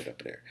I gotta hit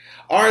up there.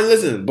 All right,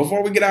 listen.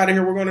 Before we get out of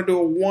here, we're gonna do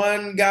a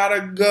one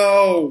gotta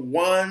go.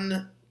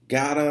 One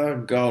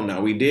gotta go.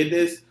 Now we did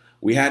this.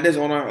 We had this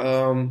on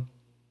our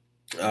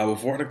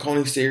before the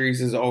Coney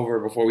series is over.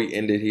 Before we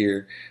end it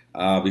here,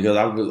 because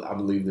I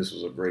believe this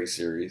was a great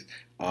series.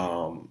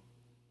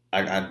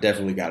 I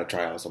definitely got to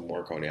try out some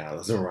more Coney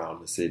Islands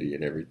around the city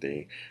and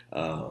everything.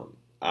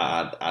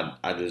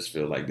 I just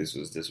feel like this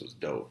was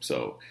dope.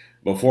 So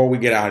before we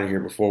get out of here,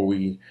 before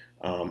we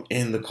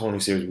end the Coney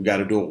series, we got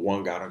to do it.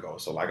 One gotta go.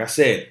 So like I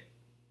said,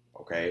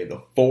 okay,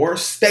 the 4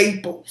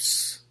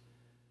 staples.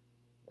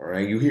 All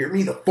right, you hear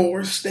me? The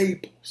 4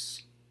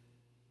 staples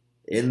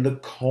in the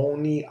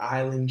Coney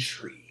Island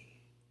tree: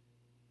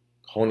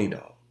 Coney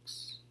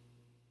dogs,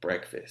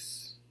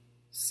 breakfast,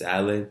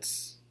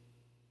 salads,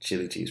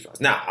 chili cheese fries.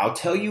 Now I'll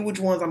tell you which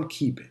ones I'm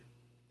keeping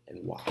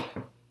and why.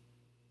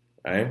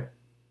 Right?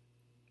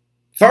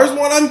 First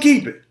one I'm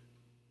keeping.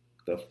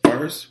 The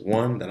first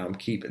one that I'm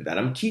keeping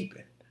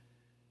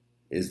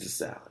is the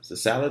salads. The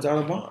salads are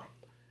the bomb,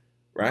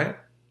 right?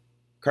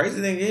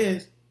 Crazy thing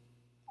is,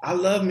 I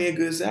love me a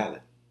good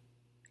salad.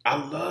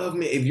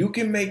 If you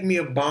can make me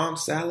a bomb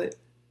salad,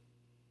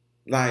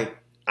 like,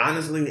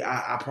 honestly,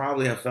 I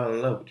probably have fell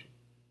in love with you.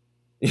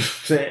 You know what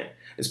I'm saying?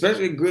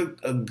 Especially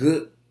a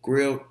good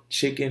grilled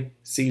chicken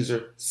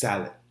Caesar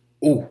salad.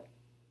 Ooh,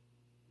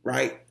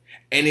 right?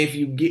 And if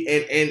you get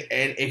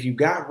and if you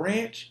got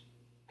ranch,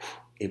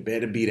 it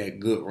better be that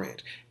good ranch.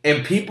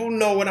 And people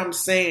know what I'm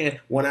saying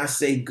when I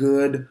say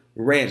good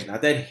ranch.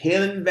 Not that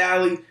Hidden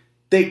Valley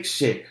thick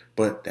shit,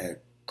 but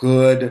that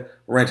good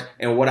ranch.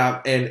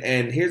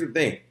 And here's the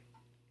thing.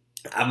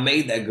 I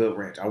made that good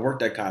ranch. I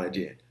worked at Cottage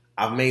Inn.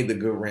 I've made the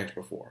good ranch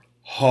before.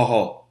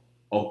 Oh,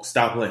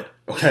 stop playing.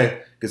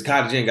 Okay? Because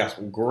Cottage Inn got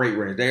some great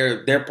ranch.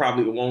 They're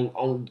probably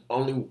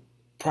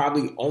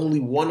only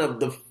one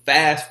of the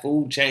fast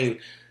food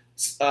chains,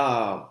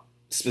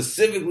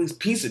 specifically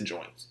pizza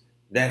joints,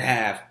 that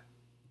have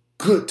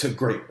good to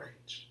great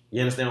range.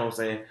 You understand what I'm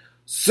saying?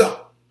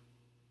 So,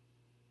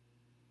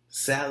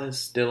 salads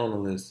still on the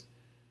list.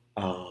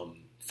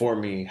 For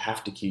me,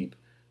 have to keep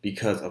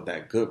because of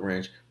that good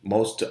ranch.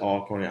 Most to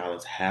all Coney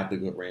Islands have the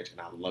good ranch,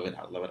 and I love it.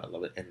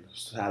 And the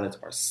salads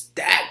are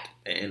stacked,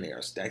 and they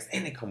are stacked,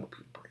 and they come with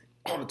pita bread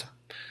all the time.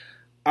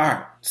 All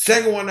right,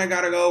 second one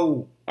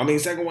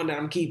that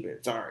I'm keeping.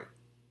 Sorry.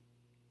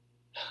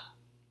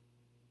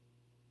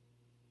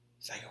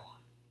 Second one.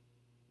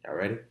 Y'all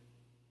ready?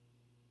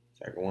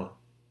 Second one,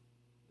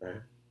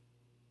 right?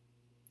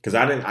 Because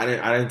I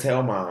didn't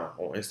tell mine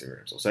on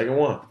Instagram. So second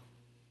one,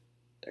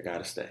 that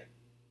gotta stay.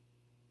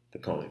 The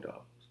Coney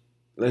dogs.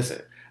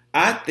 Listen,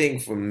 I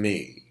think for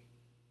me,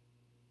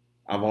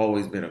 I've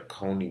always been a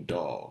Coney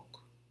dog.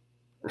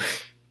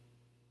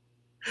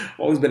 I've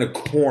always been a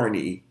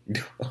corny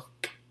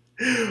dog,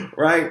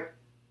 right?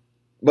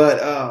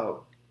 But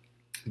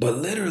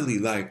literally,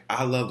 like,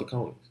 I love the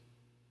Coneys.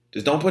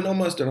 Just don't put no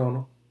mustard on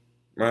them,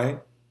 right?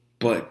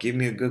 But give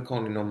me a good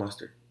Coney, no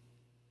mustard.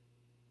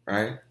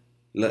 Right? A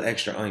little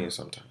extra onion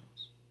sometimes.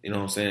 You know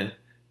what I'm saying?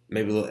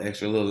 Maybe a little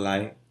extra, a little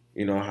light.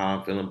 You know how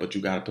I'm feeling, but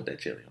you got to put that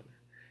chili on there.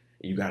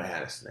 And you got to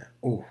have a snap.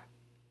 Ooh.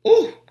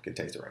 I can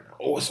taste it right now.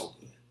 Oh, it's so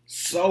good.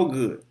 So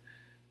good.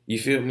 You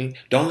feel me?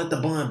 Don't let the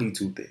bun be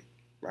too thick.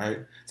 Right?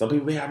 Some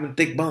people be having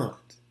thick buns.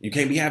 You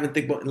can't be having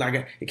thick buns.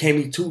 Like, it can't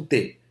be too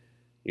thick.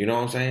 You know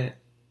what I'm saying?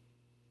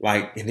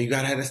 Like, and then you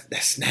got to have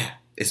that snap.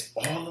 It's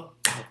all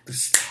about the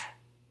snap.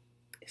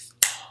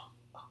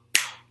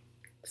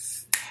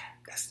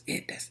 That's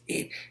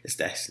it. It's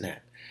that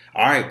snap.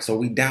 All right, so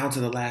we down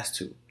to the last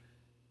 2.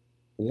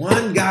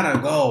 One gotta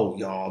go,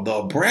 y'all.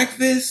 The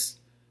breakfast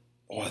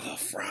or the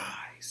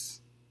fries.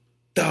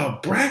 The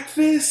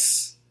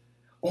breakfast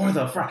or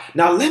the fries.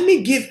 Now let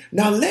me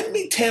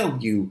tell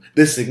you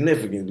the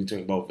significance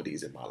between both of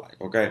these in my life,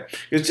 okay?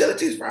 Because chili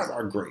cheese fries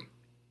are great.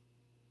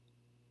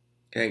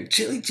 Okay,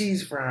 chili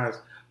cheese fries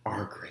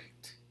are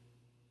great.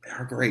 They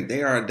are great.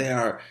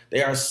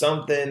 They are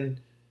something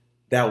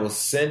that was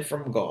sent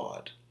from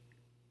God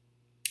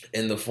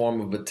in the form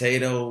of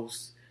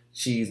potatoes,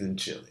 cheese, and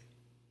chili.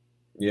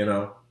 You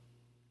know?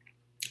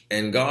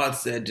 And God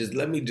said,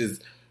 let me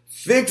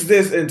fix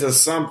this into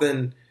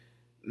something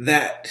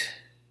that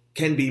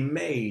can be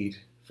made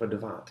for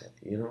Devontae.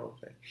 You know what I'm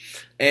saying?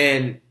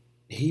 And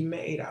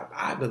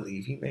I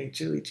believe he made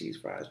chili cheese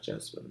fries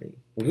just for me.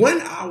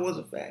 When I was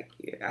a fat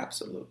kid,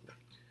 absolutely.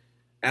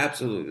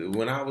 Absolutely.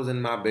 When I was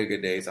in my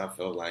bigger days, I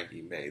felt like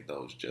he made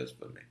those just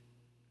for me.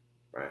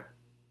 Right?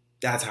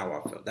 That's how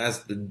I felt. That's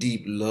the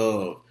deep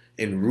love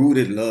and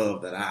rooted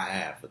love that I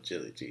have for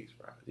chili cheese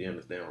fries. You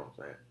understand what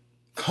I'm saying?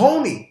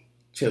 Coney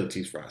chili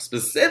cheese fries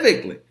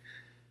specifically.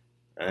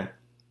 Right?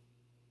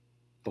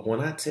 But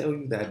when I tell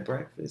you that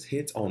breakfast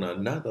hits on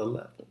another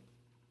level,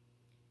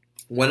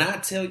 when I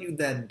tell you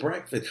that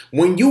breakfast,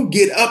 when you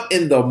get up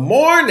in the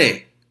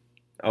morning,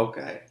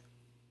 okay,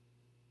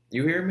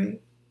 You hear me?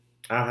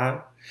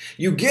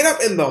 You get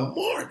up in the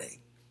morning,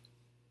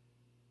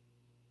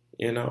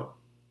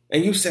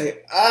 and you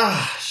say,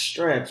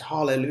 stretch,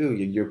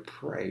 hallelujah. You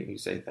pray. You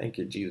say, thank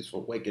you, Jesus,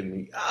 for waking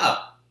me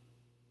up.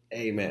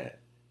 Amen.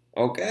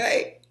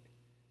 Okay?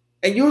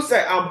 And you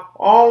say, I'm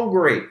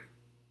hungry.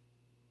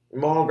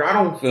 I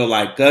don't feel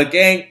like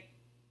cooking.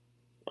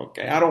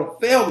 Okay? I don't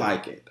feel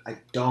like it. I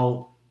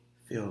don't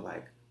feel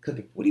like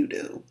cooking. What do you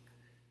do?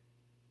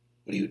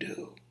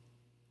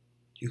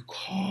 You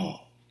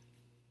call.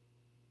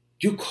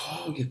 You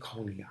call your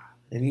Coney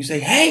Island and you say,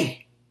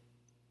 hey,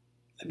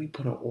 let me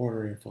put an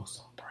order in for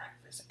some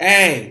breakfast.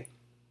 Hey.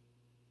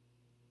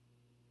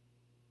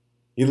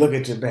 You look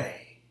at your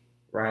bae,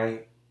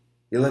 right?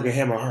 You look at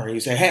him or her and you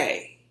say,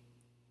 hey,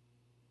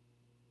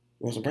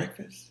 you want some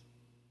breakfast?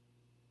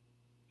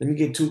 Let me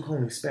get 2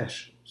 Coney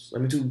specials.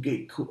 Let me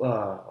get,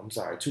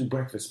 2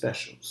 breakfast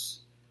specials.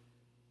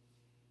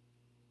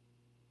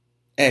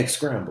 Egg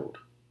scrambled.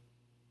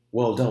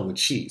 Well done with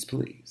cheese,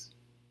 please.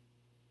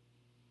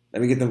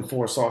 Let me get them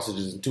 4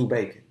 sausages and 2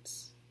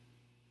 bacons.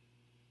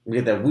 Let me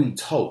get that wheat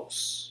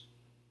toast.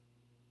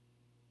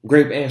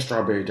 Grape and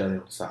strawberry jelly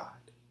on the side.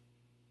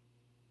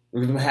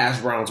 Let me get them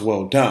hash browns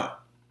well done.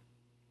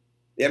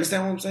 You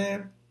understand what I'm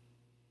saying?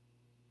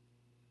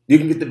 You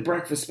can get the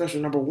breakfast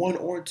special number 1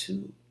 or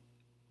 2.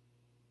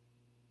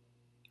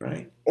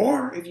 Right?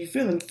 Or if you're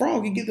feeling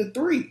froggy, get the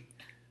 3.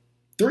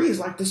 3 is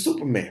like the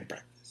Superman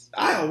breakfast.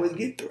 I always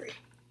get 3.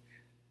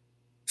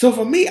 So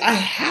for me, I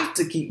have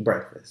to keep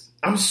breakfast.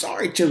 I'm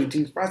sorry, Chili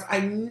Cheese Fries. I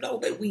know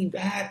that we've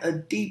had a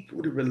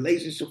deep-rooted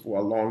relationship for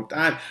a long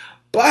time,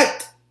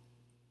 but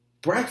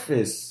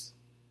breakfast,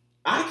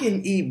 I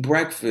can eat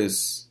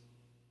breakfast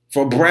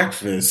for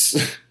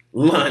breakfast,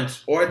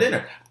 lunch, or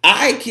dinner.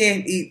 I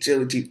can't eat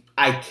chili cheese.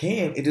 I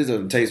can. It just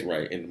doesn't taste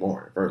right in the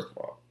morning, first of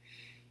all.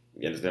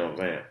 You understand what I'm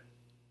saying?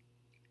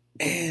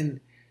 And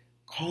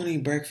Coney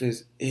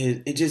breakfast,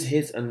 it just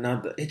hits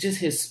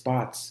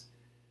spots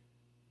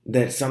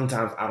that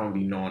sometimes I don't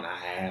be knowing I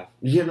have.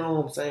 You know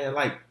what I'm saying?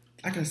 Like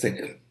I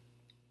said,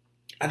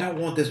 I don't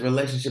want this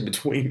relationship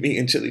between me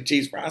and Chili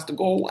Cheese Fries to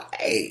go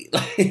away.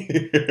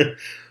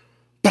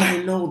 But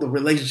I know the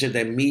relationship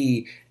that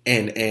me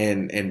and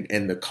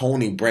the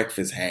Coney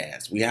breakfast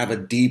has. We have a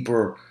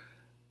deeper,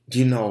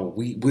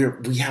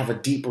 we have a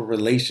deeper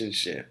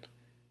relationship.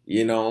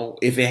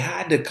 If it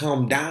had to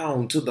come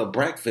down to the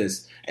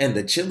breakfast and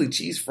the Chili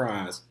Cheese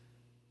Fries,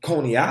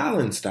 Coney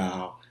Island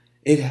style,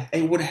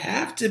 it would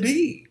have to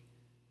be.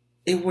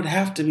 It would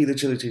have to be the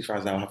Chili Cheese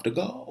Fries that would have to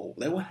go.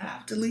 They would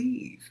have to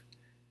leave.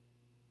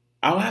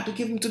 I'll have to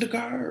give them to the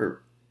curb.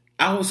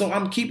 So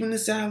I'm keeping the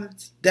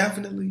salads,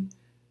 definitely.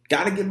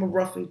 Gotta give them a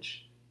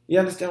roughage. You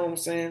understand what I'm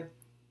saying?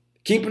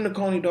 Keeping the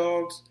Coney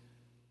dogs.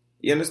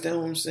 You understand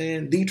what I'm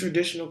saying? The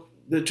tradition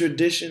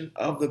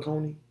of the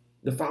Coney.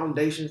 The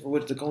foundation for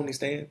which the Coney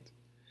stands.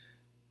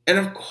 And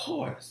of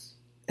course,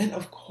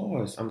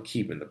 I'm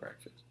keeping the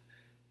breakfast.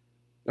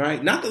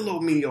 Right? Not the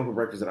little mediocre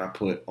breakfast that I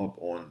put up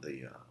on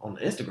the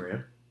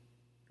Instagram.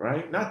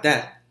 Right? Not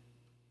that.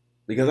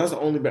 Because that's the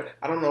only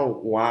I don't know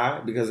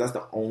why, because that's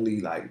the only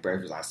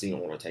breakfast I see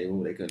on the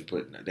table. They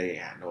ain't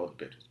had no other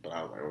pictures. But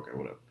I was like, okay,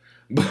 whatever.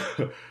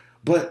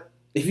 But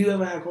if you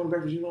ever had Coney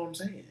breakfast, you know what I'm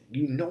saying.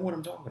 You know what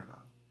I'm talking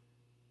about.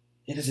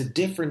 It is a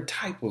different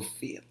type of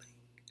feeling.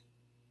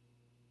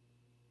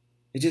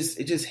 It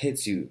just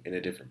hits you in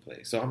a different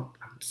place. So I'm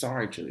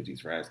sorry, Chili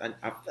Cheese Fries. I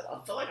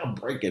feel like I'm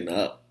breaking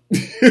up.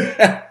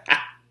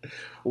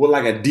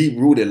 With a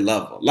deep-rooted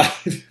level.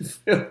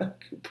 Feel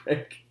like you're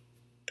breaking.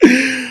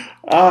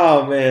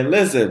 Oh, man.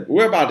 Listen,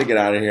 we're about to get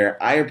out of here.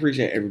 I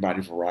appreciate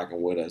everybody for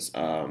rocking with us.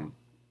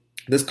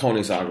 This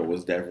Coney saga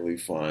was definitely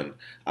fun.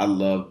 I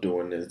love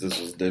doing this.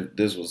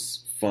 This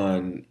was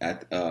fun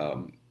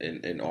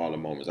in all the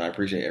moments. I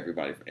appreciate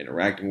everybody for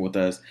interacting with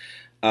us.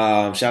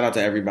 Shout out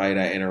to everybody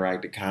that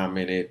interacted,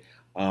 commented.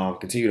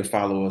 Continue to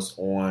follow us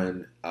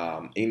on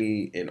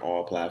any and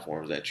all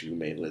platforms that you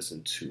may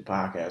listen to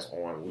podcasts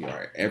on. We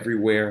are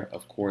everywhere.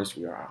 Of course,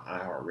 we are on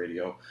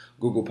iHeartRadio,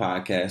 Google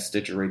Podcasts,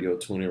 Stitcher Radio,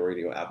 TuneIn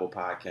Radio, Apple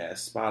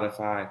Podcasts,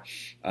 Spotify,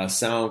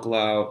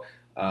 SoundCloud,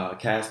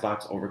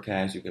 Castbox,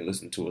 Overcast. You can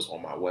listen to us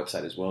on my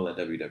website as well at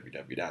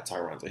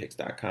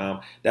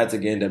www.tyronzahicks.com. That's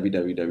again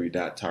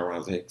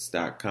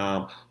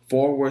www.tyronzahicks.com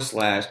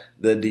 /the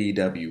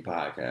DW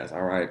podcast.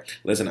 All right.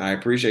 Listen, I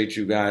appreciate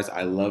you guys.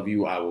 I love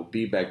you. I will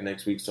be back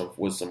next week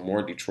with some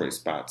more Detroit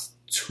spots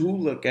to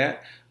look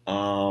at.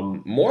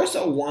 More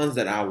so ones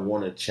that I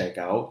want to check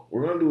out.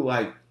 We're going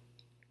to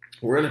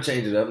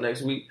change it up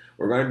next week.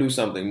 We're going to do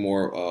something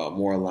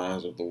more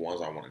lines with the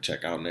ones I want to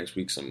check out next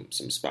week. Some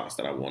spots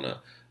that I want to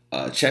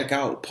check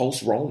out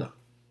post-Rona.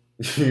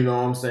 You know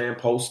what I'm saying?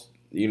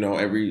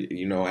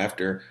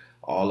 After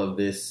all of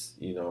this,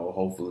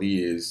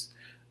 hopefully is,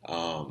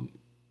 how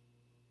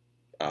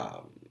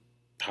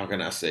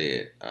can I say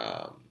it?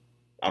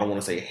 I don't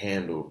want to say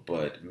handled,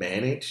 but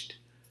managed.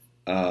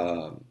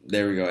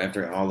 There we go.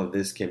 After all of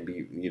this can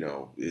be,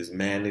 is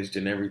managed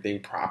and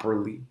everything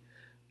properly,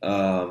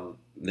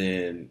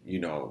 then,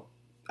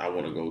 I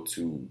want to go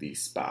to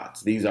these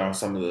spots. These are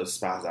some of the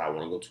spots that I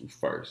want to go to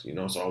first, you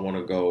know. So I want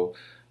to go.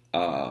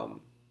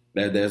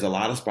 There's a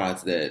lot of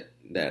spots that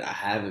I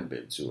haven't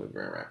been to in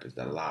Grand Rapids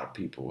that a lot of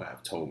people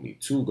have told me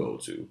to go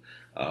to,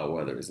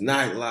 whether it's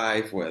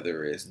nightlife,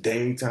 whether it's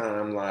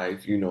daytime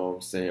life, you know what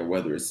I'm saying,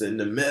 whether it's in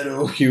the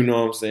middle, you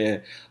know what I'm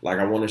saying. Like,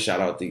 I want to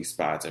shout out these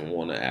spots and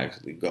want to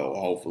actually go,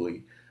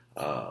 hopefully,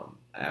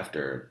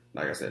 after,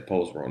 like I said,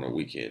 post-Rona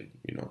weekend,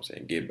 you know what I'm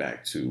saying, get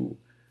back to,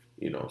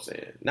 you know what I'm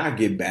saying, not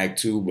get back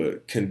to,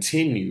 but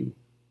continue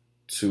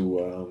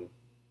to,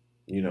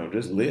 you know,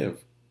 just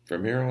live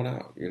from here on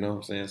out, you know what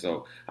I'm saying?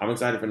 So I'm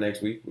excited for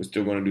next week. We're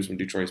still going to do some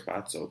Detroit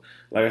spots. So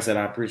like I said,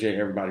 I appreciate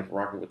everybody for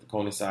rocking with the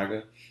Coney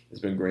Saga. It's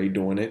been great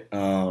doing it.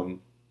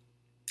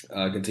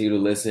 Continue to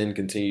listen,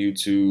 continue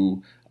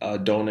to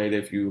donate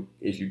if you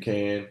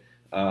can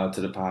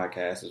to the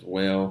podcast as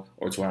well,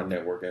 or to our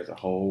network as a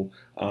whole.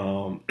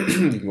 You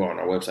can go on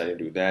our website and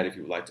do that. If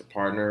you would like to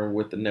partner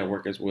with the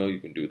network as well, you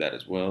can do that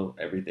as well.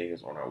 Everything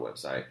is on our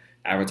website.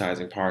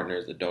 Advertising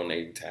partners, the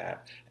donating tab,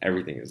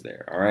 everything is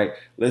there. All right.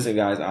 Listen,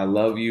 guys, I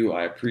love you.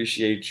 I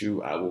appreciate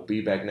you. I will be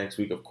back next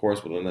week, of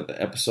course, with another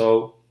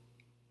episode.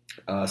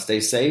 Stay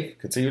safe.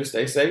 Continue to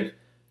stay safe.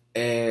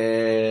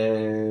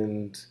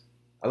 And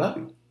I love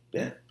you.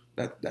 Yeah,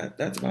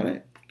 that's about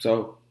it.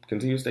 So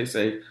continue to stay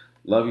safe.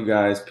 Love you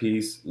guys.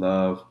 Peace,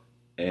 love,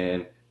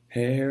 and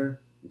hair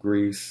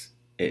grease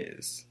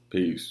is.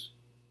 Peace.